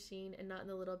coffee machine and not in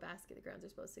the little basket the grounds are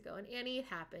supposed to go. And Annie, it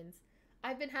happens.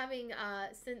 I've been having,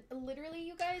 since, literally,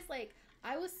 you guys, like,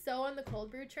 I was so on the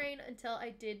cold brew train until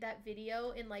I did that video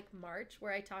in, like, March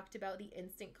where I talked about the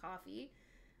instant coffee.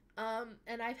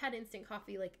 And I've had instant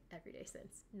coffee, like, every day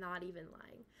since. Not even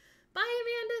lying. Bye,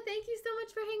 Amanda. Thank you so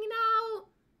much for hanging out.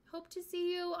 Hope to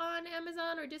see you on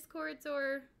Amazon or Discords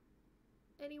or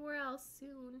anywhere else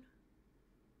soon.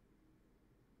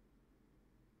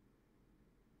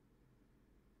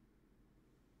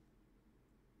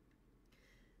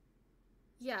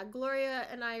 Yeah, Gloria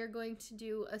and I are going to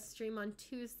do a stream on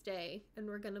Tuesday, and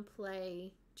we're going to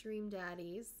play Dream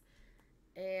Daddies.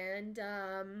 And,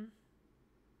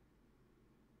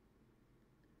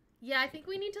 yeah, I think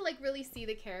we need to, like, really see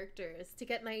the characters to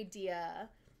get an idea,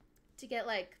 to get,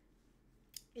 like,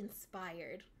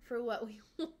 inspired for what we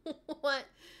want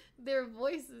their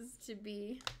voices to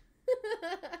be.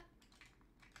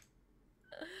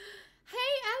 Hey,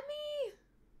 Emmy!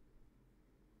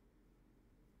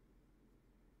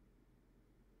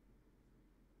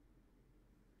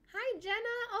 Hi, Jenna.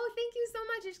 Oh, thank you so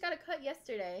much. I just got it cut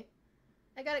yesterday.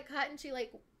 I got it cut and she,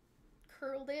 like,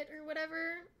 curled it or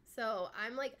whatever. So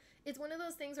I'm like, it's one of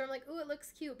those things where I'm like, ooh, it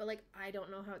looks cute. But, like, I don't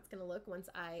know how it's going to look once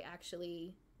I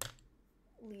actually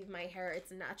leave my hair its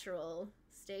natural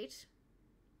state.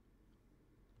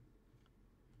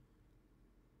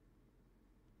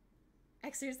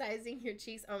 Exercising your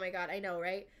cheeks. Oh, my God. I know,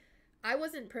 right? I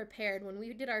wasn't prepared. When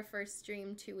we did our first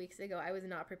stream 2 weeks ago, I was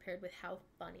not prepared with how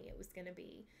funny it was going to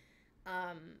be.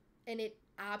 And it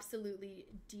absolutely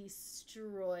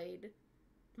destroyed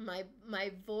my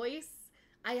voice.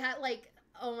 I had, like,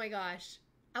 oh my gosh.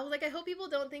 I was like, I hope people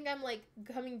don't think I'm, like,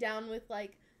 coming down with,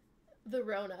 like, the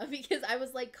Rona, because I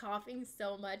was, like, coughing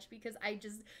so much because I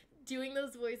just, doing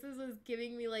those voices was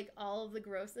giving me, like, all of the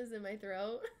grossness in my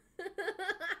throat.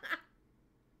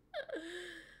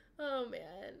 Oh,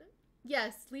 man.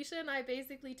 Yes, Leesha and I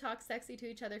basically talk sexy to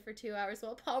each other for 2 hours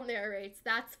while Paul narrates.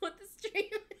 That's what the stream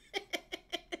is.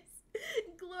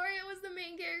 Gloria was the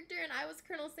main character and I was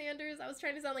Colonel Sanders. I was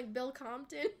trying to sound like Bill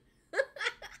Compton.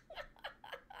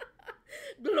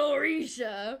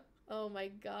 Glorisha. Oh my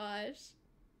gosh.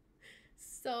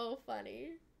 So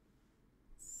funny.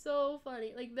 So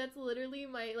funny. Like, that's literally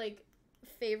my, like,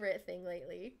 favorite thing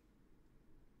lately.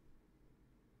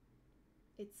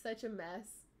 It's such a mess.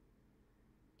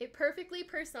 It perfectly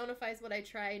personifies what I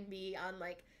try and be on,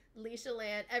 like, Leesha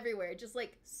Land, everywhere. Just,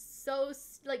 like, so,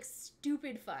 like,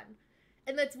 stupid fun.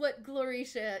 And that's what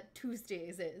Glorisha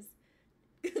Tuesdays is.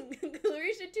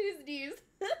 Glorisha Tuesdays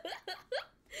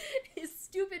is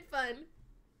stupid fun.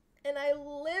 And I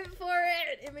live for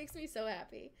it. It makes me so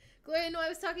happy. Gloria, no, I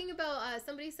was talking about,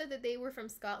 somebody said that they were from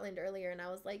Scotland earlier, and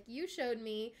I was like, you showed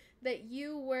me that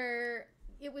you were...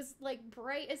 It was, like,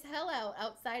 bright as hell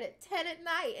outside at 10 at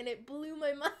night, and it blew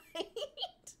my mind.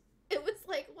 It was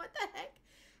like, what the heck?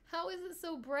 How is it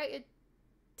so bright at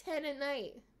 10 at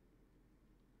night?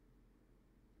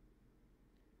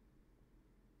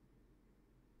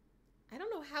 I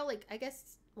don't know how, like, I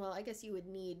guess you would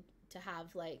need to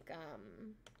have, like,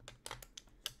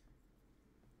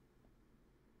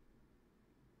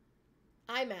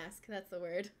 eye mask, that's the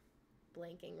word.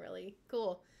 Blanking, really.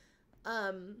 Cool.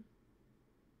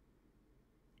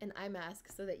 An eye mask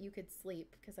so that you could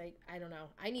sleep, because I don't know.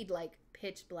 I need, like,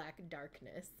 pitch black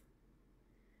darkness.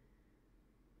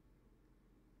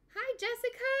 Hi,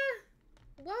 Jessica.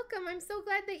 Welcome. I'm so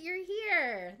glad that you're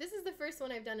here. This is the first one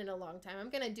I've done in a long time. I'm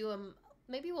going to do them.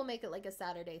 Maybe we'll make it like a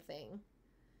Saturday thing.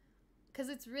 Because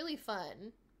it's really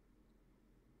fun.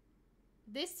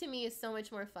 This to me is so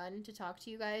much more fun to talk to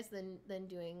you guys than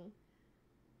doing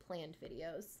planned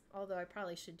videos. Although I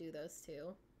probably should do those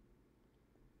too.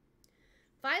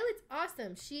 Violet's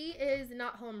awesome. She is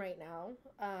not home right now.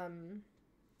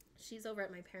 She's over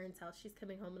at my parents' house. She's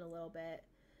coming home in a little bit.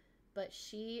 But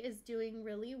she is doing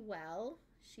really well.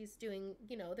 She's doing,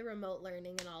 you know, the remote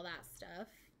learning and all that stuff.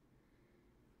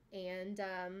 And,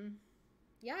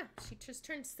 yeah, she just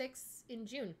turned 6 in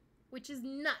June, which is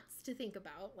nuts to think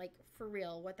about. Like, for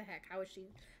real, what the heck? How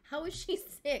is she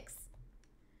 6?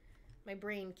 My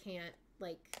brain can't,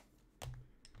 like,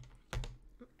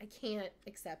 I can't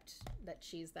accept that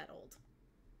she's that old.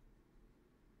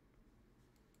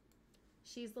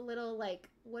 She's the little, like,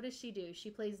 what does she do? She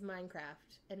plays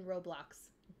Minecraft and Roblox.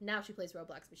 Now she plays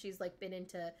Roblox, but she's, like, been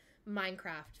into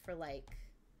Minecraft for, like,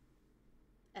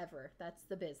 ever. That's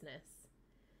the business.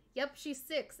 Yep, she's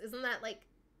 6. Isn't that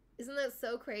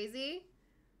so crazy?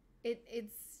 I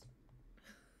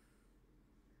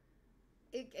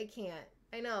can't.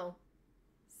 I know.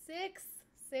 6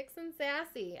 and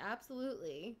sassy.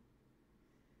 Absolutely.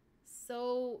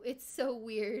 So, it's so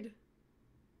weird.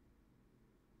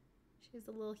 She's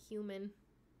a little human.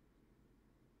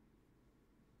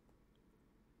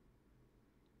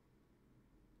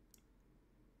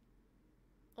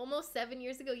 Almost 7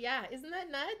 years ago. Yeah, isn't that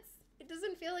nuts? It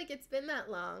doesn't feel like it's been that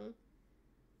long.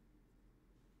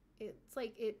 It's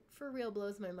like, it for real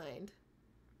blows my mind.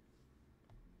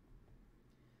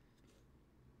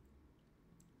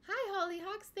 Hi,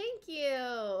 Hollyhawks. Thank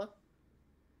you.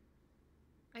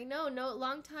 I know,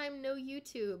 long time no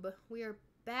YouTube. We are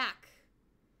back.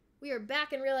 We are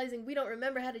back and realizing we don't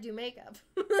remember how to do makeup.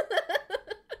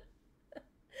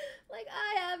 Like,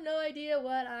 I have no idea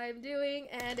what I'm doing,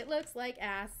 and it looks like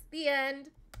ass. The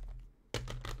end.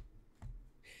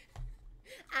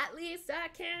 At least I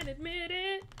can admit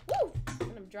it. Woo!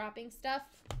 And I'm dropping stuff.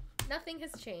 Nothing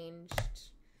has changed.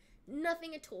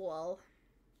 Nothing at all.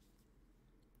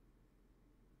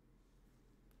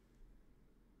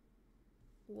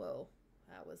 Whoa.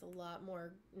 That was a lot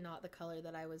more not the color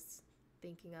that I was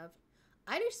thinking of.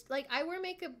 I just, like, I wear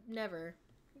makeup never.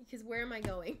 Because where am I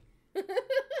going?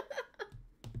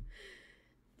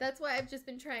 That's why I've just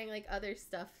been trying, like, other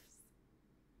stuff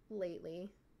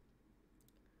lately.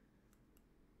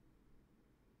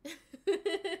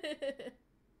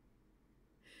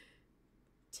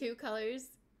 Two colors.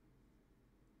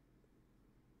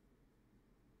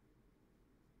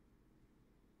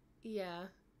 Yeah.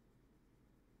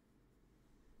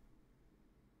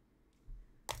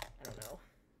 I don't know.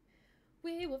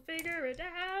 We will figure it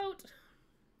out.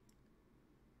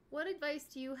 What advice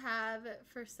do you have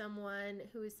for someone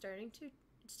who is starting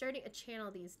a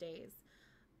channel these days?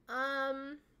 I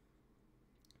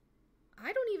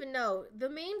don't even know. The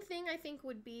main thing I think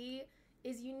would be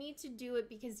is you need to do it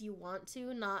because you want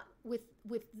to, not with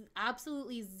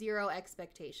absolutely zero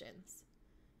expectations.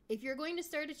 If you're going to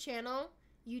start a channel,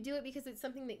 you do it because it's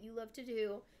something that you love to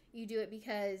do. You do it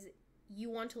because you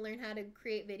want to learn how to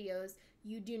create videos.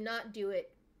 You do not do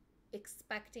it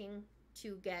expecting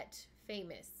to get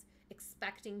famous,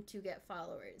 expecting to get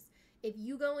followers. If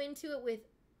you go into it with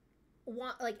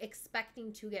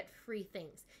expecting to get free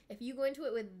things, if you go into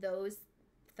it with those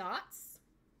thoughts,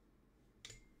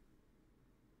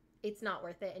 it's not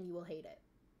worth it and you will hate it.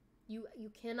 You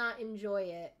cannot enjoy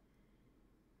it.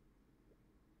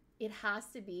 It has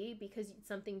to be because it's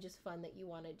something just fun that you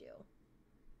want to do.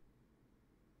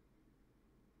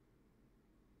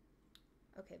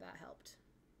 Okay, that helped.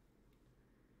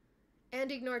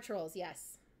 And ignore trolls,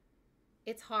 yes.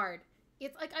 It's hard.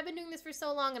 It's like I've been doing this for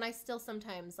so long and I still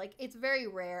sometimes, like, it's very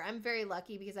rare. I'm very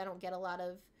lucky because I don't get a lot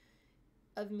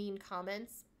of mean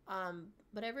comments.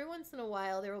 But every once in a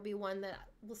while there will be one that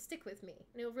will stick with me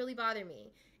and it will really bother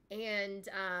me. And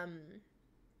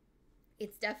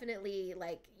it's definitely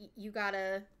like you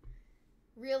gotta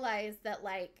realize that,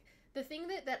 like, the thing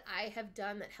that I have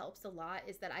done that helps a lot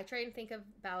is that I try and think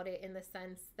about it in the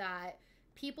sense that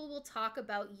people will talk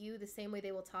about you the same way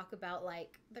they will talk about,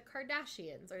 like, the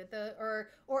Kardashians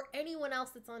or anyone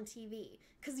else that's on TV,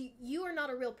 because you are not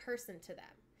a real person to them.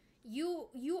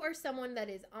 You are someone that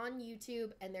is on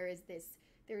YouTube, and there is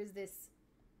this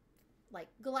like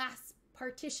glass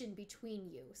partition between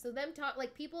you. So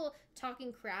people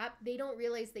talking crap, they don't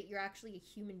realize that you're actually a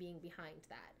human being behind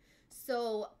that.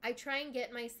 So I try and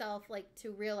get myself, like,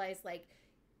 to realize, like,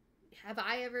 have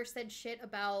I ever said shit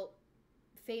about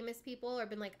famous people or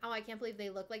been like, oh, I can't believe they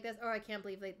look like this, or I can't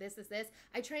believe like this is this.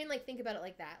 I try and like think about it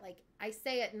like that. Like I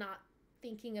say it not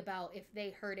thinking about if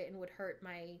they heard it and would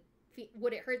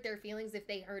it hurt their feelings if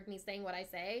they heard me saying what I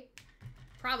say?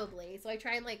 Probably. So I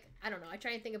try and like, I don't know. I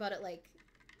try and think about it like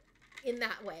in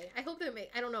that way. I hope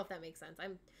I don't know if that makes sense.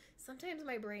 Sometimes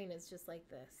my brain is just like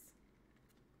this.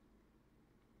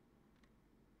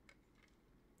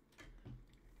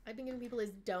 I've been giving people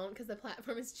is don't because the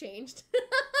platform has changed.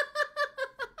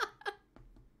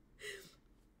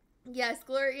 Yes,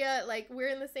 Gloria, like we're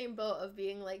in the same boat of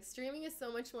being like streaming is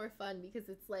so much more fun because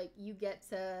it's like you get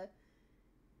to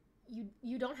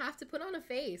you don't have to put on a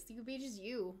face. You can be just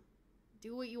you.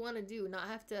 Do what you want to do, not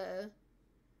have to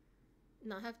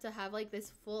have like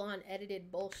this full on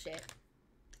edited bullshit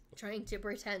trying to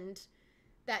pretend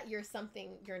that you're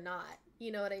something you're not.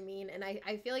 You know what I mean? And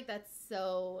I feel like that's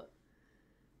so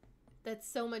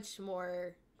much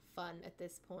more fun at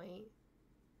this point.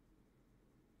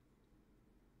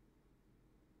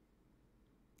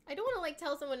 I don't want to like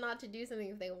tell someone not to do something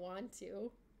if they want to.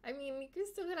 I mean, you can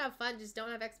still have fun, just don't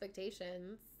have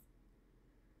expectations.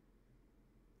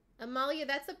 Amalia,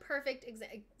 that's a perfect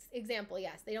example.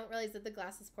 Yes, they don't realize that the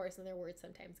glass is porous and their words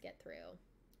sometimes get through.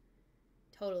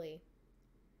 Totally.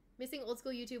 Missing old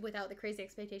school YouTube without the crazy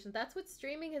expectations. That's what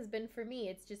streaming has been for me.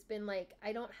 It's just been like,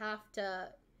 I don't have to...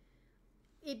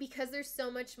 because there's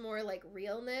so much more like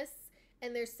realness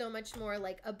and there's so much more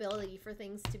like ability for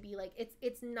things to be like,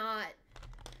 it's not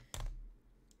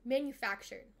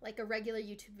manufactured like a regular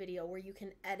YouTube video where you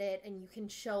can edit and you can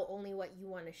show only what you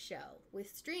want to show. With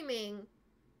streaming,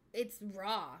 it's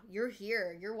raw. You're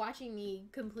here. You're watching me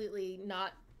completely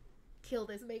not kill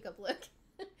this makeup look.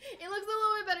 It looks a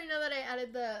little bit better now that I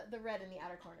added the red in the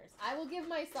outer corners. I will give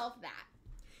myself that.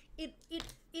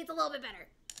 It's a little bit better.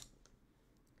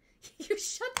 You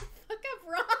shut the fuck up,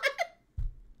 Ron.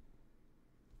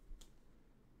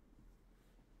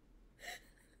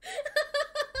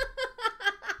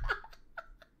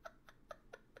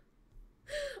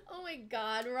 Oh my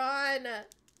god, Ron.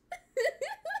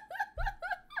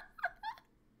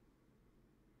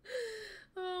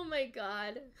 Oh my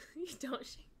god. You don't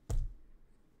shake.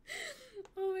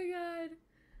 Oh my god.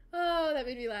 Oh, that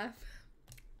made me laugh.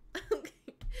 Okay.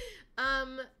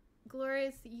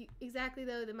 Glorious, exactly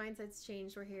though, the mindset's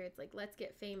changed. We're here. It's like, let's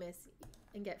get famous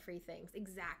and get free things.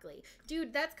 Exactly.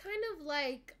 Dude, that's kind of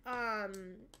like,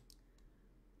 I'm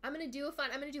gonna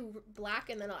do black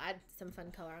and then I'll add some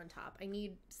fun color on top. I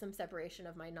need some separation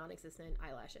of my non-existent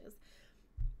eyelashes.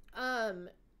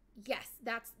 Yes,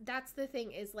 that's the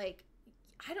thing is like,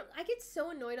 I get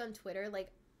so annoyed on Twitter. Like,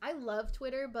 I love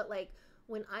Twitter, but like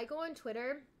when I go on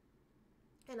Twitter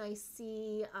and I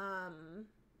see,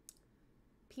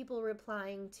 people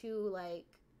replying to like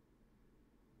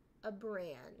a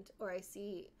brand, or I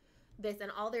see this and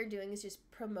all they're doing is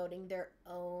just promoting their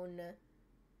own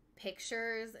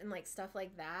pictures and like stuff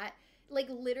like that. Like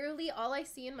literally all I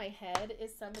see in my head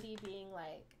is somebody being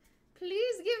like,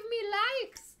 please give me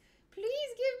likes.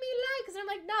 Please give me likes. And I'm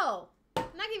like, no,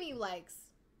 I'm not giving you likes.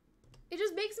 It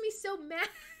just makes me so mad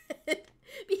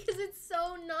because it's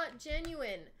so not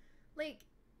genuine. Like,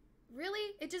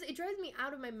 really? It drives me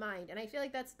out of my mind. And I feel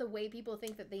like that's the way people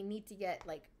think that they need to get,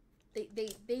 like,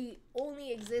 they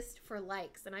only exist for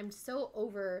likes. And I'm so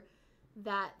over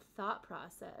that thought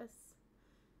process.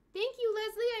 Thank you,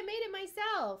 Leslie. I made it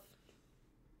myself.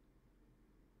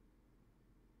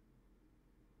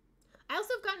 I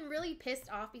also have gotten really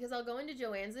pissed off because I'll go into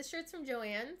Joann's. This shirt's from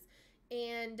Joann's.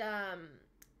 And,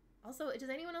 also, does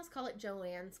anyone else call it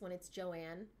Joann's when it's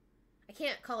Joann? I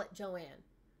can't call it Joann.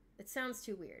 It sounds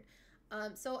too weird.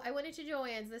 So I went into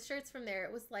Joann's. This shirt's from there.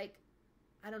 It was like,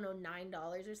 I don't know,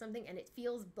 $9 or something. And it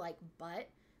feels like butt.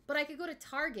 But I could go to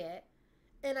Target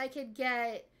and I could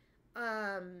get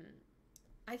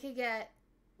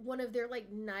one of their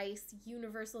like nice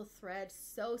universal thread,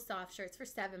 so soft shirts for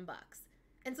 $7.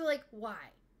 And so like, why?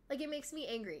 Like, it makes me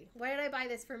angry. Why did I buy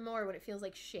this for more when it feels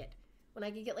like shit? When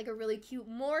I could get like a really cute,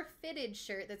 more fitted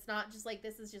shirt that's not just like,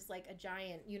 this is just like a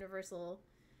giant universal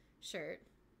shirt.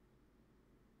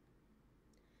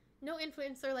 No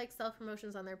influencer like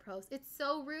self-promotions on their posts. It's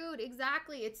so rude.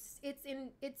 Exactly. It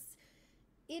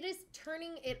is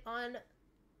turning it on,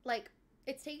 like,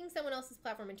 it's taking someone else's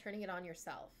platform and turning it on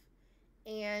yourself.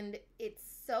 And it's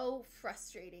so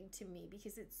frustrating to me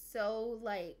because it's so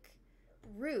like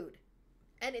rude.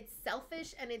 And it's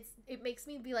selfish, and it makes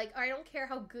me be like, I don't care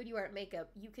how good you are at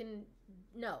makeup. You can,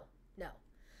 no.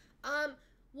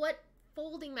 What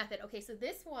folding method? Okay, so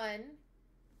this one,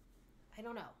 I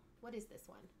don't know. What is this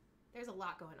one? There's a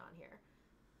lot going on here.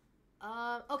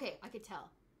 Okay, I could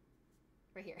tell.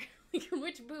 right here.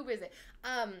 Which boob is it?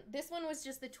 This one was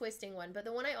just the twisting one, but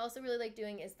the one I also really like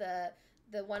doing is the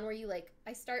one where you like,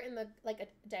 I start in the like a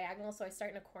diagonal, so I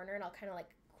start in a corner and I'll kind of like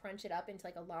crunch it up into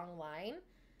like a long line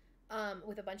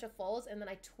with a bunch of folds, and then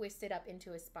I twist it up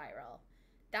into a spiral.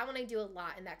 That one I do a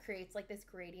lot, and that creates like this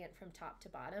gradient from top to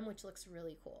bottom, which looks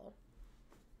really cool.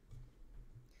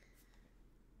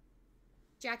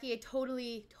 Jackie, I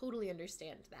totally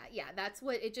understand that. Yeah, that's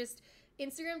what it just,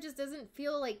 Instagram just doesn't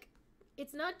feel like,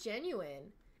 it's not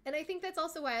genuine. And I think that's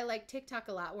also why I like TikTok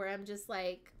a lot, where I'm just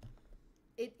like,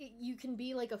 you can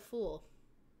be like a fool.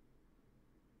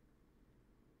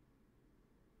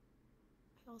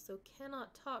 I also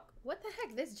cannot talk. What the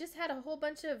heck? This just had a whole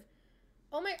bunch of,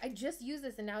 oh my, I just used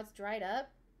this and now it's dried up.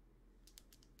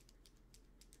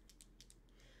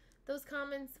 Those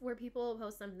comments where people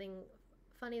post something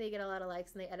funny, they get a lot of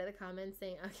likes, and they edit the comments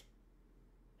saying, okay.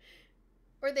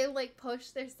 Or they like push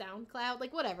their SoundCloud,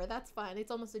 like whatever, that's fine. It's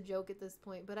almost a joke at this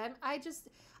point. But I just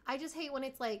hate when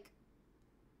it's like,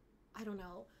 I don't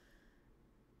know.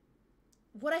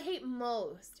 What I hate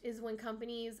most is when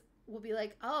companies will be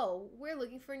like, oh, we're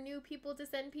looking for new people to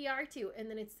send PR to. And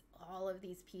then it's all of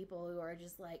these people who are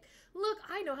just like, look,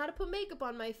 I know how to put makeup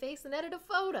on my face and edit a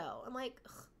photo. I'm like,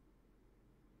 ugh.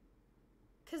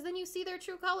 Because then you see their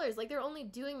true colors. Like, they're only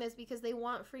doing this because they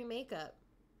want free makeup.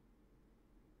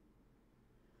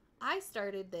 I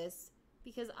started this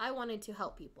because I wanted to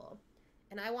help people.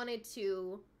 And I wanted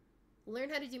to learn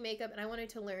how to do makeup. And I wanted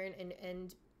to learn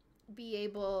and be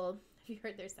able... Have you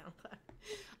heard their SoundCloud?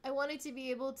 I wanted to be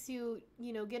able to,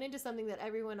 you know, get into something that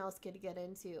everyone else could get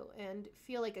into and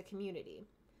feel like a community.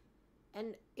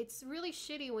 And it's really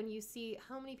shitty when you see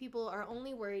how many people are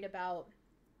only worried about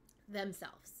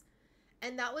themselves.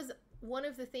 And that was one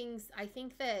of the things, I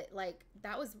think that, like,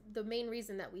 that was the main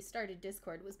reason that we started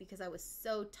Discord, was because I was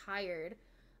so tired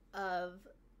of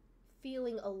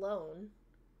feeling alone.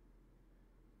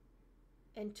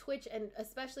 And Twitch, and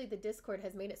especially the Discord,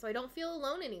 has made it so I don't feel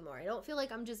alone anymore. I don't feel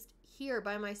like I'm just here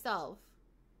by myself.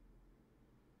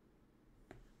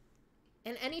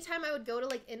 And anytime I would go to,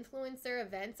 like, influencer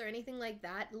events or anything like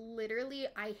that, literally,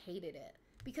 I hated it.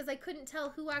 Because I couldn't tell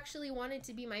who actually wanted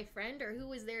to be my friend or who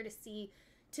was there to see,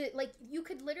 like, you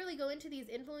could literally go into these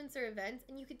influencer events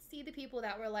and you could see the people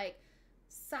that were, like,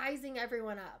 sizing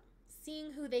everyone up.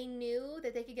 Seeing who they knew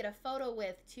that they could get a photo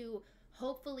with to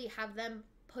hopefully have them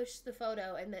push the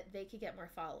photo and that they could get more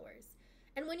followers.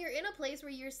 And when you're in a place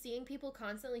where you're seeing people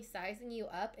constantly sizing you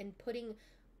up and putting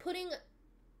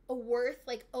a worth,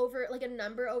 like, over, like, a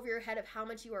number over your head of how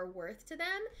much you are worth to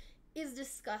them, is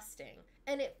disgusting.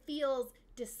 And it feels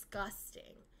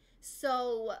disgusting.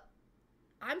 So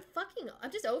I'm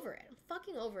just over it. I'm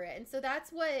fucking over it. And so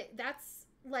that's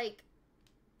like,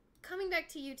 coming back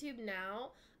to YouTube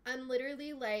now, I'm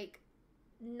literally like,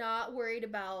 not worried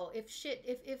about if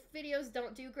videos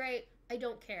don't do great. I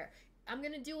don't care. I'm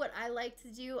gonna do what I like to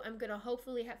do. I'm gonna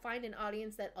hopefully find an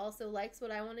audience that also likes what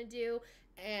I want to do,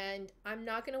 and I'm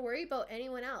not gonna worry about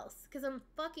anyone else because I'm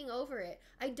fucking over it.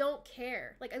 I don't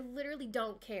care. Like, I literally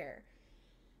don't care.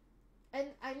 And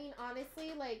I mean,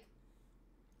 honestly, like,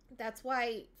 that's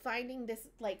why finding this,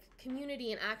 like,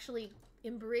 community and actually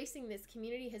embracing this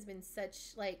community has been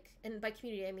such, like, and by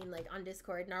community I mean, like, on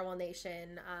Discord, Narwhal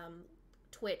Nation,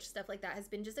 Twitch, stuff like that, has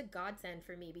been just a godsend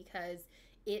for me, because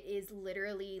it is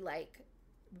literally like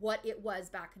what it was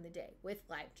back in the day with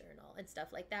LiveJournal and stuff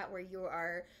like that, where you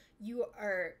are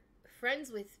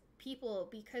friends with people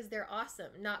because they're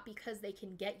awesome, not because they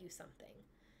can get you something.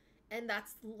 And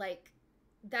that's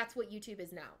what YouTube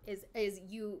is now, is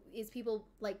people,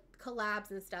 like,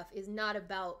 collabs and stuff is not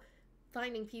about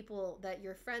finding people that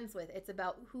you're friends with. It's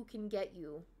about who can get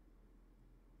you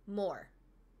more.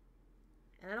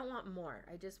 And I don't want more.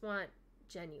 I just want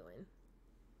genuine.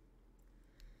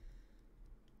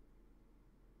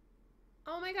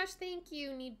 Oh my gosh, thank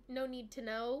you. No need to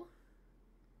know.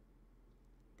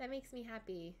 That makes me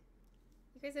happy.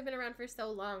 You guys have been around for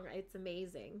so long. It's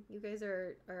amazing. You guys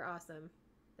are awesome.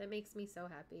 That makes me so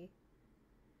happy.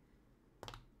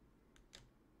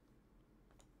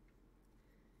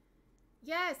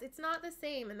 Yes, it's not the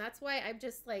same. And that's why I'm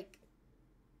just like,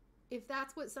 if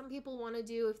that's what some people want to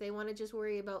do, if they want to just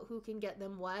worry about who can get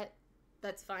them what,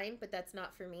 that's fine, but that's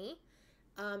not for me.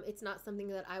 It's not something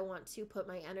that I want to put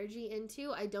my energy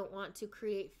into. I don't want to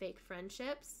create fake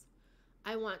friendships.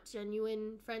 I want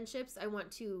genuine friendships. I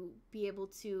want to be able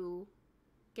to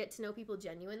get to know people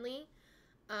genuinely.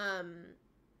 And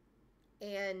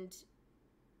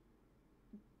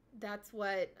that's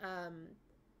what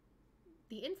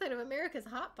the inside of America's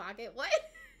Hot Pocket. What?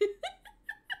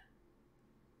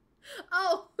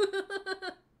 Oh,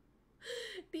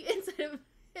 the inside of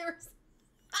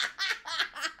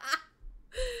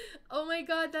my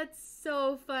god, that's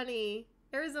so funny.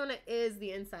 Arizona is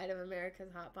the inside of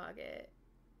America's Hot Pocket.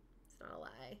 It's not a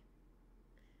lie.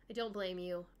 I don't blame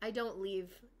you. I don't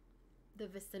leave the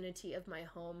vicinity of my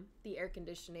home, the air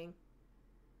conditioning.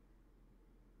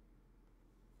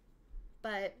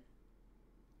 But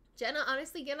Jenna,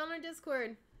 honestly, get on our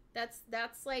Discord. That's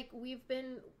like we've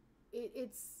been.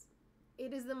 It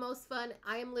is the most fun.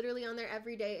 I am literally on there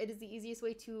every day. It is the easiest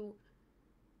way to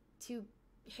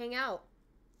hang out,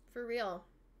 for real.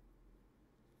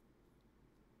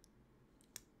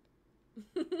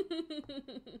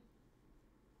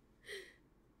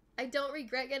 I don't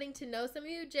regret getting to know some of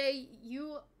you. Jay,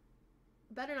 you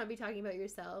better not be talking about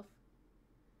yourself.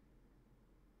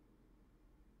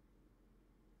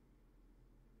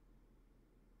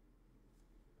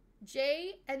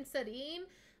 Jay and Sareen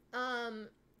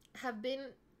have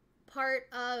been part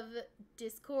of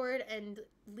Discord and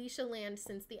Leesha Land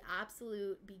since the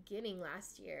absolute beginning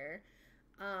last year.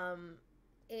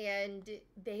 And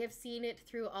they have seen it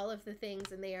through all of the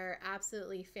things, and they are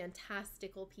absolutely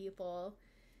fantastical people.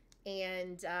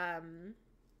 And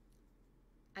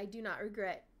I do not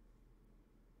regret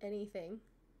anything.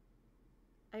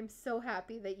 I'm so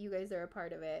happy that you guys are a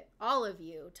part of it. All of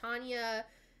you. Tanya,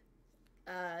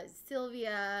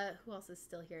 Sylvia, who else is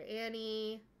still here?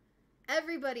 Annie.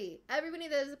 Everybody that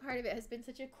is a part of it has been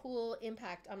such a cool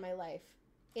impact on my life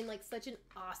in like such an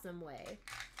awesome way.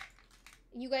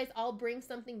 You guys all bring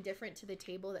something different to the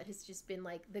table that has just been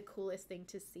like the coolest thing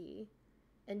to see.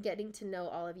 And getting to know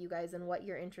all of you guys and what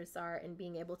your interests are and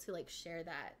being able to like share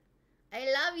that.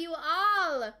 I love you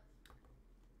all!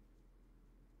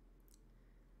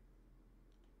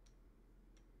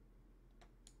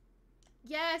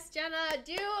 Yes, Jenna,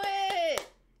 do it!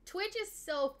 Twitch is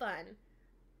so fun.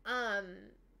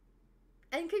 And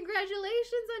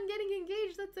congratulations on getting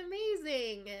engaged. That's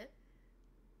amazing.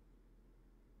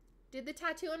 Did the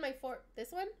tattoo on my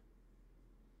this one?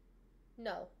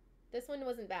 No. This one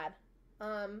wasn't bad.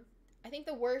 I think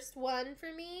the worst one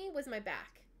for me was my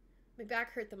back. My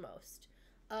back hurt the most.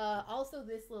 Also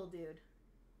this little dude.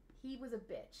 He was a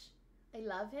bitch. I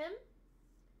love him,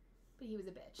 but he was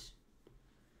a bitch.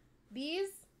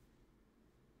 These,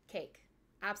 cake.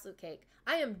 Absolute cake.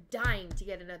 I am dying to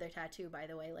get another tattoo, by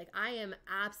the way. Like, I am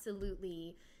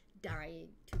absolutely dying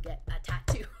to get a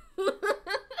tattoo.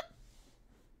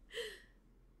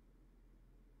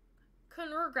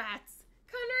 Congrats.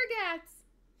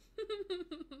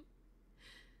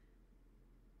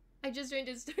 I just joined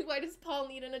his. Why does Paul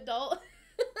need an adult?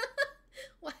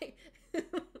 Why?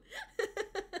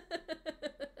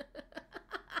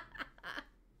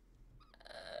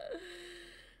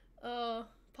 Oh,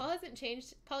 Paul hasn't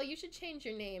changed. Paul, you should change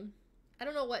your name. I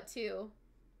don't know what to.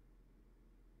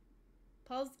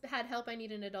 Paul's had help I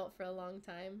need an adult for a long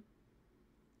time.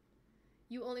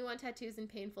 You only want tattoos in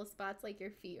painful spots like your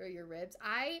feet or your ribs.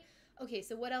 Okay,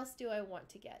 so what else do I want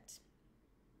to get?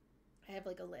 I have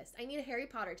like a list. I need a Harry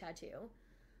Potter tattoo.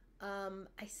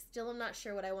 I still am not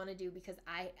sure what I want to do because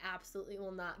I absolutely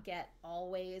will not get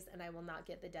Always, and I will not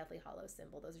get the Deathly Hollow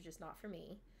symbol. Those are just not for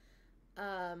me.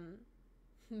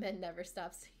 Men never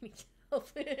stop seeking help.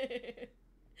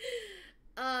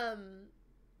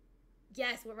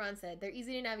 Yes, what Ron said. They're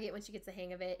easy to navigate once you get the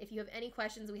hang of it. If you have any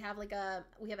questions, we have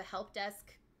a help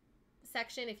desk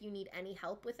section if you need any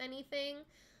help with anything.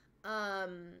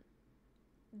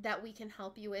 That we can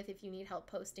help you with if you need help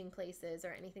posting places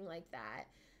or anything like that.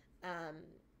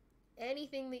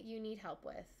 Anything that you need help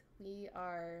with, we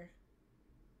are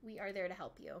there to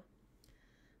help you.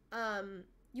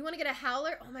 You want to get a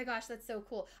howler? Oh my gosh, that's so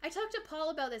cool. I talked to Paul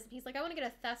about this, and he's like, I want to get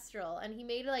a thestral, and he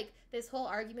made like this whole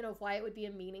argument of why it would be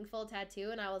a meaningful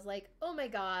tattoo, and I was like, oh my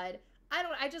god,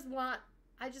 I just want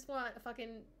one.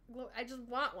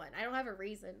 I don't have a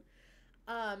reason.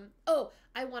 I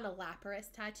want a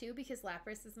Lapras tattoo because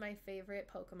Lapras is my favorite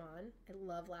Pokemon. I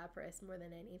love Lapras more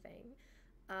than anything.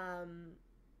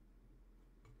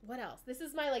 What else? This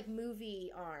is my like movie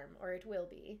arm, or it will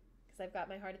be, because I've got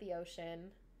my Heart of the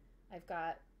Ocean. I've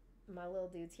got my little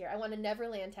dudes here. I want a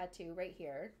Neverland tattoo right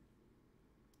here.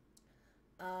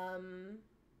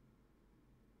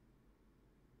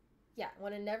 Yeah, I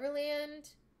want a Neverland.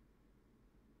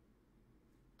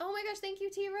 Oh my gosh, thank you,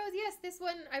 T Rose. Yes, this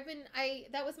one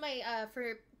that was my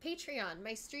for Patreon,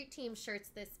 my street team shirts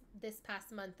this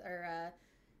past month are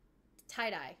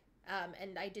tie-dye.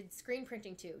 And I did screen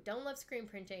printing too. Don't love screen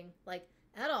printing like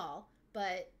at all,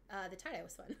 but the tie-dye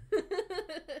was fun.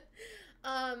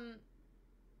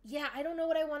 Yeah, I don't know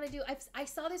what I want to do. I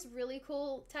saw this really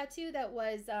cool tattoo that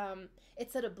was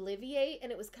it said Obliviate,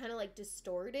 and it was kind of like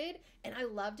distorted, and I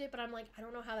loved it, but I'm like, I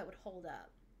don't know how that would hold up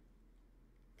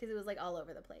because it was like all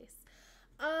over the place.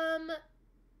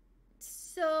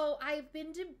 I've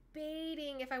been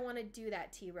debating if I want to do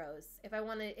that, T Rose. If I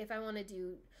want to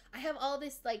do, I have all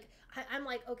this like, I'm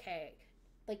like, okay,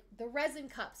 like the resin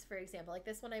cups, for example, like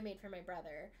this one I made for my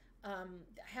brother. I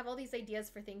have all these ideas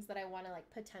for things that I want to like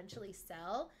potentially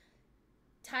sell.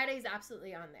 Tie-dye is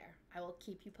absolutely on there. I will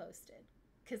keep you posted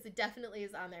because it definitely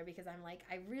is on there because I'm like,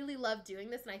 I really love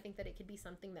doing this and I think that it could be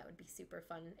something that would be super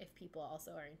fun if people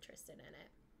also are interested in it.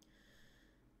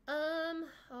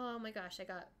 Oh my gosh, I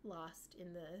got lost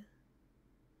in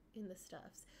the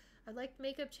stuffs. I'd like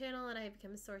makeup channel and I have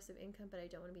become a source of income, but I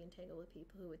don't want to be entangled with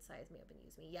people who would size me up and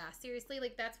use me. Yeah, seriously,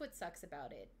 like that's what sucks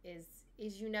about it is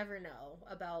you never know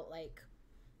about like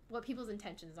what people's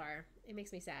intentions are. It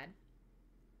makes me sad.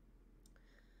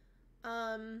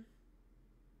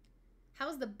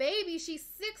 How's the baby? She's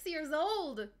 6 years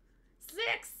old.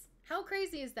 6! How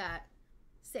crazy is that?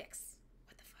 6.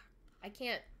 What the fuck? I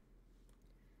can't.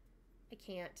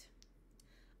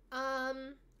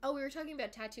 Oh, we were talking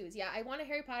about tattoos. Yeah, I want a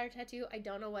Harry Potter tattoo. I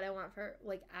don't know what I want for,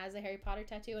 like, as a Harry Potter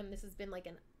tattoo, and this has been, like,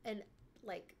 an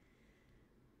like,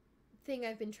 thing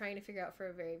I've been trying to figure out for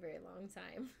a very, very long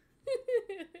time.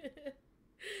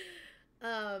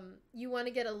 You want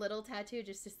to get a little tattoo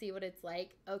just to see what it's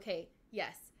like? Okay,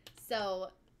 yes. So,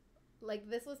 like,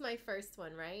 this was my first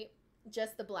one, right?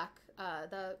 Just the black,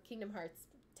 the Kingdom Hearts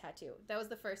tattoo. That was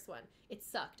the first one. It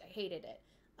sucked. I hated it.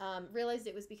 Realized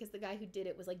it was because the guy who did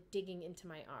it was like digging into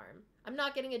my arm. I'm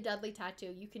not getting a Dudley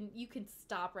tattoo. You can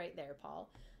stop right there, Paul.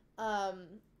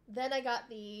 Then I got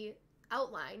the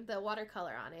outline, the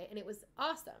watercolor on it, and it was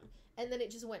awesome. And then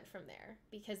it just went from there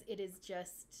because it is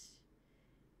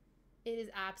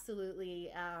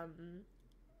absolutely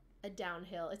a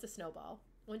downhill. It's a snowball.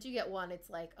 Once you get one, it's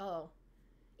like, oh.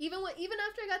 Even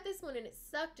after I got this one and it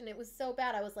sucked and it was so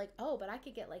bad, I was like, oh, but I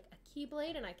could get like a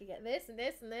keyblade and I could get this and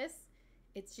this and this.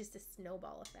 It's just a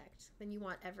snowball effect. Then you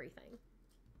want everything.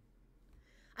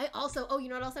 I also, oh, you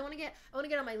know what else I want to get? I want to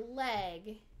get on my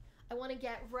leg. I want to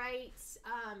get right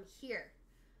here.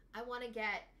 I want to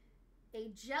get a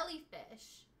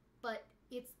jellyfish, but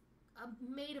it's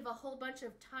made of a whole bunch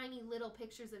of tiny little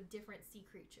pictures of different sea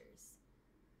creatures.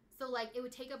 So, like, it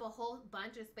would take up a whole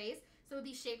bunch of space. So it would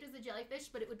be shaped as a jellyfish,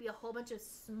 but it would be a whole bunch of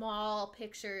small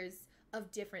pictures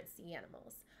of different sea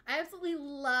animals. I absolutely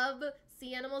love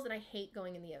sea animals, and I hate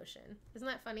going in the ocean. Isn't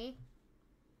that funny?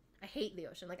 I hate the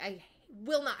ocean. Like, I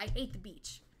hate the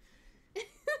beach.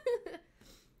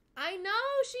 I know,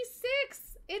 she's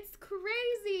 6. It's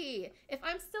crazy. If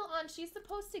I'm still on, she's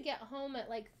supposed to get home at,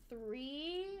 like,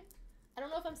 3. I don't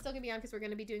know if I'm still going to be on because we're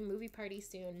going to be doing movie party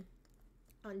soon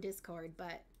on Discord,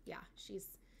 but yeah, she's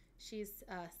 6.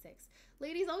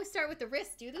 Ladies always start with the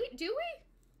wrist, do we?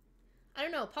 I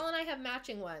don't know. Paul and I have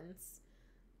matching ones.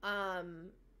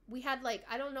 We had like,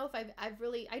 I don't know if I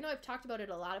know I've talked about it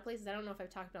a lot of places. I don't know if I've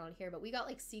talked about it on here, but we got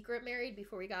like secret married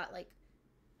before we got like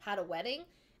had a wedding,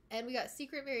 and we got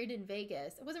secret married in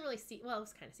Vegas. It wasn't really well, it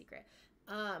was kind of secret.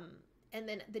 And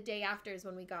then the day after is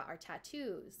when we got our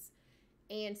tattoos,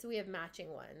 and so we have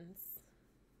matching ones.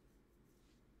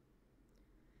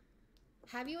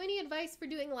 Have you any advice for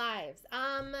doing lives?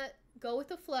 Go with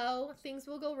the flow. Things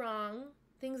will go wrong.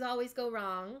 Things always go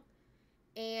wrong.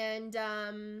 And,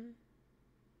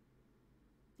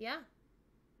 yeah,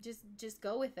 just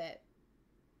go with it.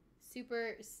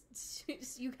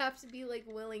 You have to be, like,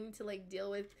 willing to, like,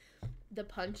 deal with the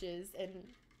punches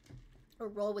or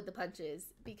roll with the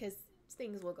punches because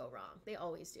things will go wrong. They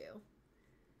always do.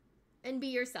 And be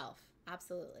yourself.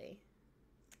 Absolutely.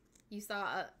 You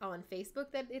saw on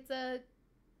Facebook that it's a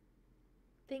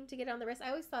thing to get on the wrist. I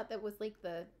always thought that was, like,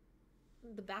 the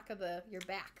back of your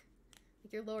back.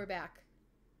 Like, your lower back.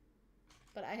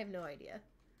 But I have no idea.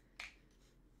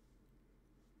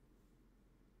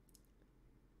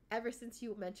 Ever since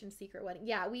you mentioned secret wedding.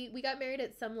 Yeah, we got married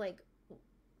at some like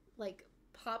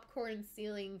popcorn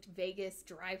ceilinged Vegas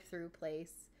drive-through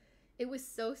place. It was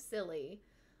so silly.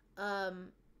 But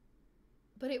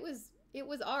it was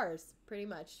ours pretty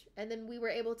much. And then we were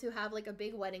able to have like a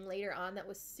big wedding later on that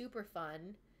was super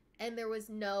fun, and there was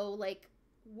no like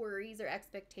worries or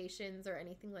expectations or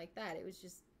anything like that. It was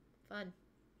just fun.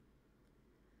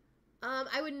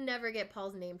 I would never get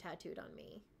Paul's name tattooed on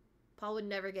me. Paul would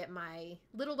never get my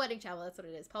little wedding chapel. That's what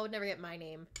it is. Paul would never get my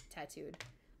name tattooed.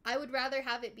 I would rather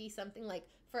have it be something like,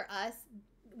 for us,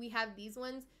 we have these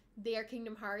ones. They are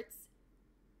Kingdom Hearts.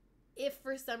 If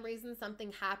for some reason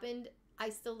something happened, I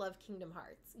still love Kingdom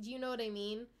Hearts. Do you know what I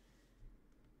mean?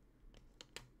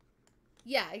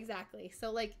 Yeah, exactly.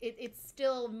 So, like, it's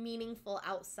still meaningful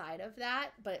outside of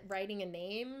that, but writing a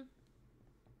name,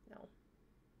 no.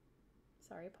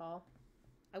 Sorry, Paul.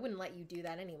 I wouldn't let you do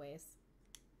that anyways.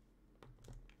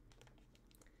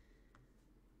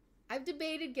 I've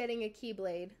debated getting a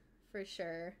Keyblade for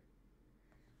sure.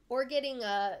 Or getting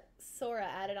a Sora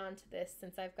added onto this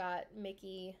since I've got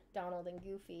Mickey, Donald, and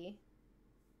Goofy.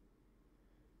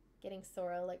 Getting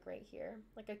Sora like right here.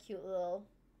 Like a cute little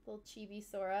chibi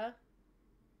Sora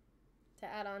to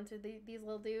add on to these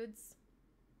little dudes.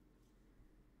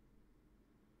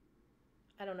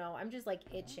 I don't know. I'm just like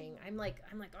itching. I'm like,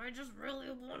 I just really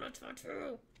want a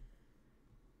tattoo.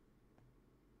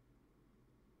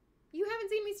 You haven't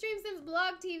seen me stream since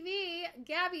Blog TV.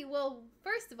 Gabby, well,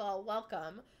 first of all,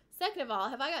 welcome. Second of all,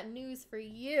 have I got news for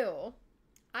you?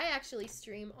 I actually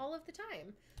stream all of the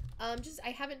time. I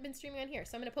haven't been streaming on here,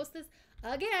 so I'm gonna post this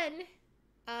again.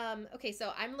 Okay,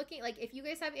 so I'm looking, like, if you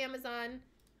guys have Amazon,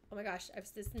 oh my gosh,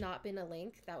 if this not been a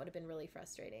link, that would have been really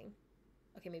frustrating.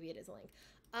 Okay, maybe it is a link.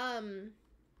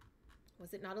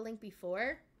 Was it not a link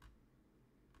before?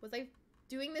 Was I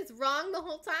doing this wrong the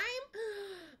whole time?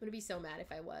 I'm gonna be so mad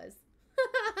if I was.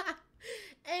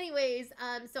 Anyways,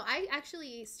 so I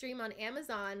actually stream on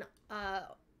Amazon I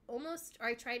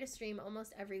try to stream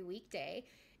almost every weekday.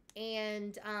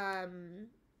 And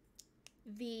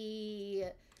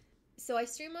so I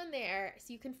stream on there,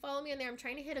 so you can follow me on there. I'm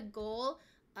trying to hit a goal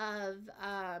of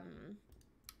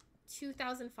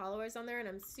 2,000 followers on there, and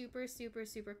I'm super, super,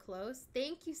 super close.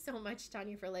 Thank you so much,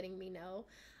 Tanya, for letting me know.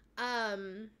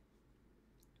 I'm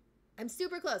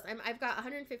super close. I've got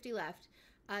 150 left.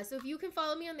 So if you can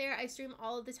follow me on there, I stream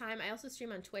all of the time. I also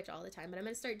stream on Twitch all the time, but I'm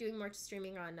going to start doing more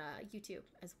streaming on YouTube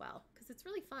as well, because it's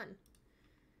really fun.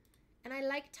 And I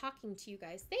like talking to you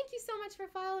guys. Thank you so much for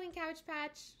following, Couch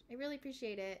Patch. I really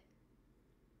appreciate it.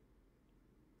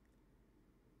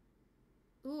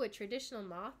 Ooh, a traditional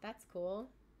moth. That's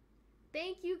cool.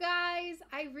 Thank you guys.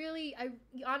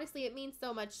 Honestly, it means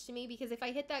so much to me, because if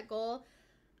I hit that goal,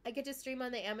 I get to stream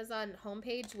on the Amazon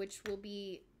homepage, which will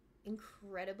be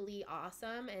incredibly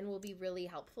awesome and will be really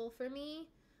helpful for me.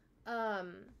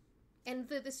 And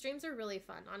the streams are really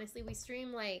fun. Honestly, we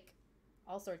stream like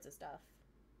all sorts of stuff.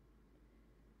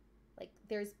 Like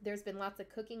there's been lots of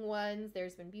cooking ones,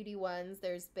 there's been beauty ones,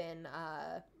 there's been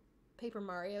Paper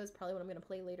Mario is probably what I'm gonna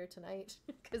play later tonight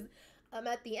because I'm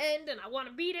at the end and I want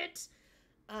to beat it.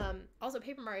 Also,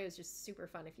 Paper Mario is just super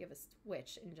fun if you have a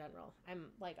Switch in general. I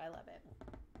love it.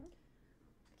 I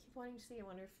keep wanting to see. I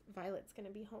wonder if Violet's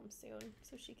gonna be home soon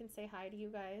so she can say hi to you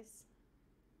guys.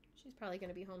 She's probably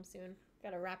gonna be home soon.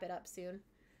 Gotta wrap it up soon.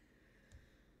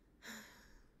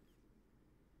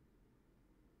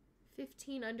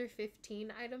 15 under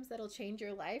 15 items that'll change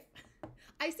your life.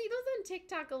 I see those on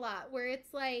TikTok a lot where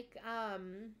it's like,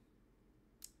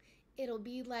 it'll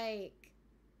be like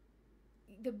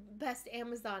the best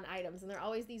Amazon items, and they're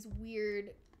always these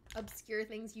weird, obscure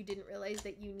things you didn't realize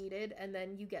that you needed, and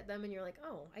then you get them and you're like,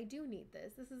 oh, I do need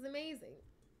this. This is amazing.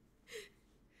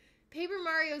 Paper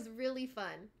Mario is really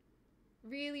fun.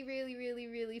 Really, really, really,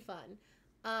 really fun.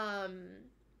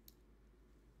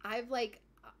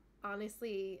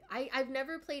 Honestly, I've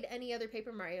never played any other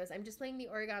Paper Marios. I'm just playing the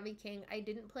Origami King. I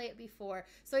didn't play it before,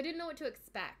 so I didn't know what to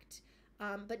expect.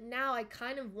 But now I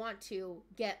kind of want to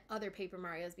get other Paper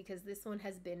Marios because this one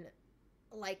has been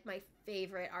like my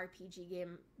favorite RPG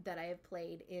game that I have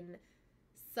played in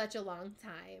such a long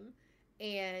time.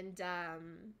 And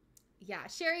yeah,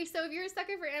 Sherry, so if you're a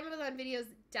sucker for Amazon videos,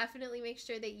 definitely make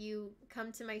sure that you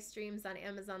come to my streams on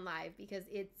Amazon Live because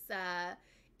it's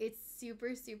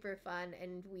super, super fun,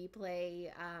 and we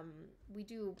play,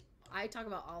 I talk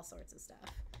about all sorts of stuff.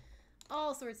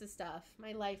 All sorts of stuff.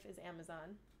 My life is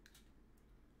Amazon.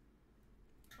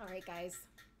 All right, guys.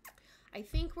 I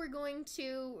think we're going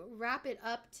to wrap it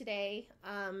up today,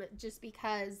 just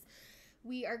because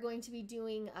we are going to be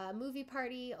doing a movie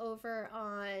party over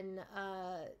on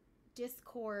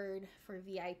Discord for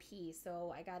VIP,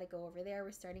 so I gotta go over there.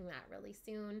 We're starting that really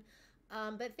soon.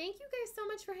 But thank you guys so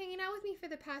much for hanging out with me for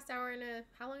the past hour and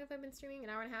how long have I been streaming? An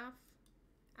hour and a half?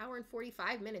 Hour and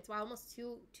 45 minutes. Wow, almost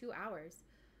two hours.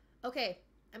 Okay,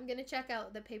 I'm gonna check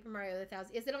out the Paper Mario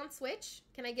 1000. Is it on Switch?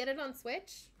 Can I get it on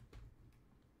Switch?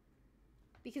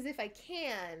 Because if I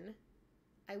can,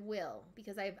 I will.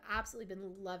 Because I've absolutely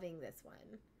been loving this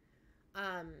one.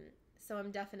 So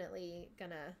I'm definitely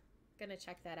gonna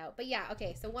check that out. But yeah,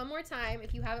 okay, so one more time,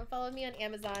 if you haven't followed me on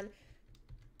Amazon,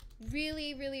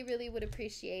 really, really, really would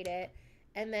appreciate it.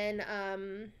 And then, oh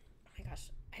my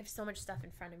gosh, I have so much stuff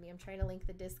in front of me. I'm trying to link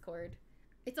the Discord.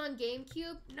 It's on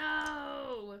GameCube?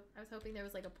 No! I was hoping there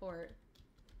was like a port.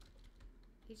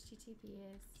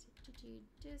 HTTPS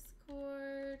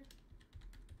discord.gg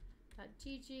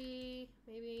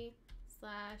maybe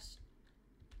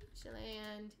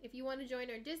 /land. If you want to join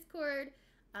our Discord,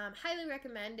 highly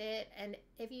recommend it. And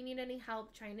if you need any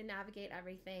help trying to navigate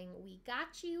everything, we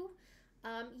got you.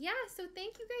 Yeah, so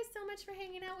thank you guys so much for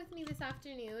hanging out with me this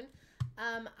afternoon.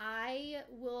 I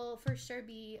will for sure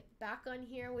be back on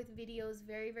here with videos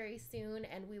very, very soon,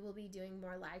 and we will be doing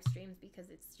more live streams because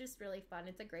it's just really fun.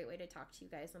 It's a great way to talk to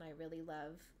you guys, and I really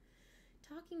love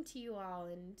talking to you all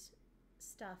and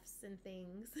stuffs and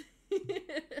things.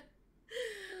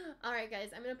 All right,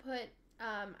 guys, I'm going to put,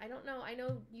 I don't know, I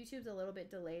know YouTube's a little bit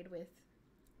delayed with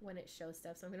when it shows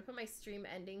stuff, so I'm going to put my stream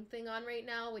ending thing on right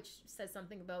now, which says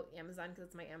something about Amazon because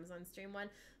it's my Amazon stream one.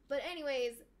 But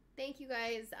anyways, thank you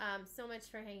guys so much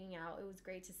for hanging out. It was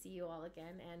great to see you all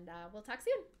again, and we'll talk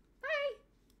soon. Bye!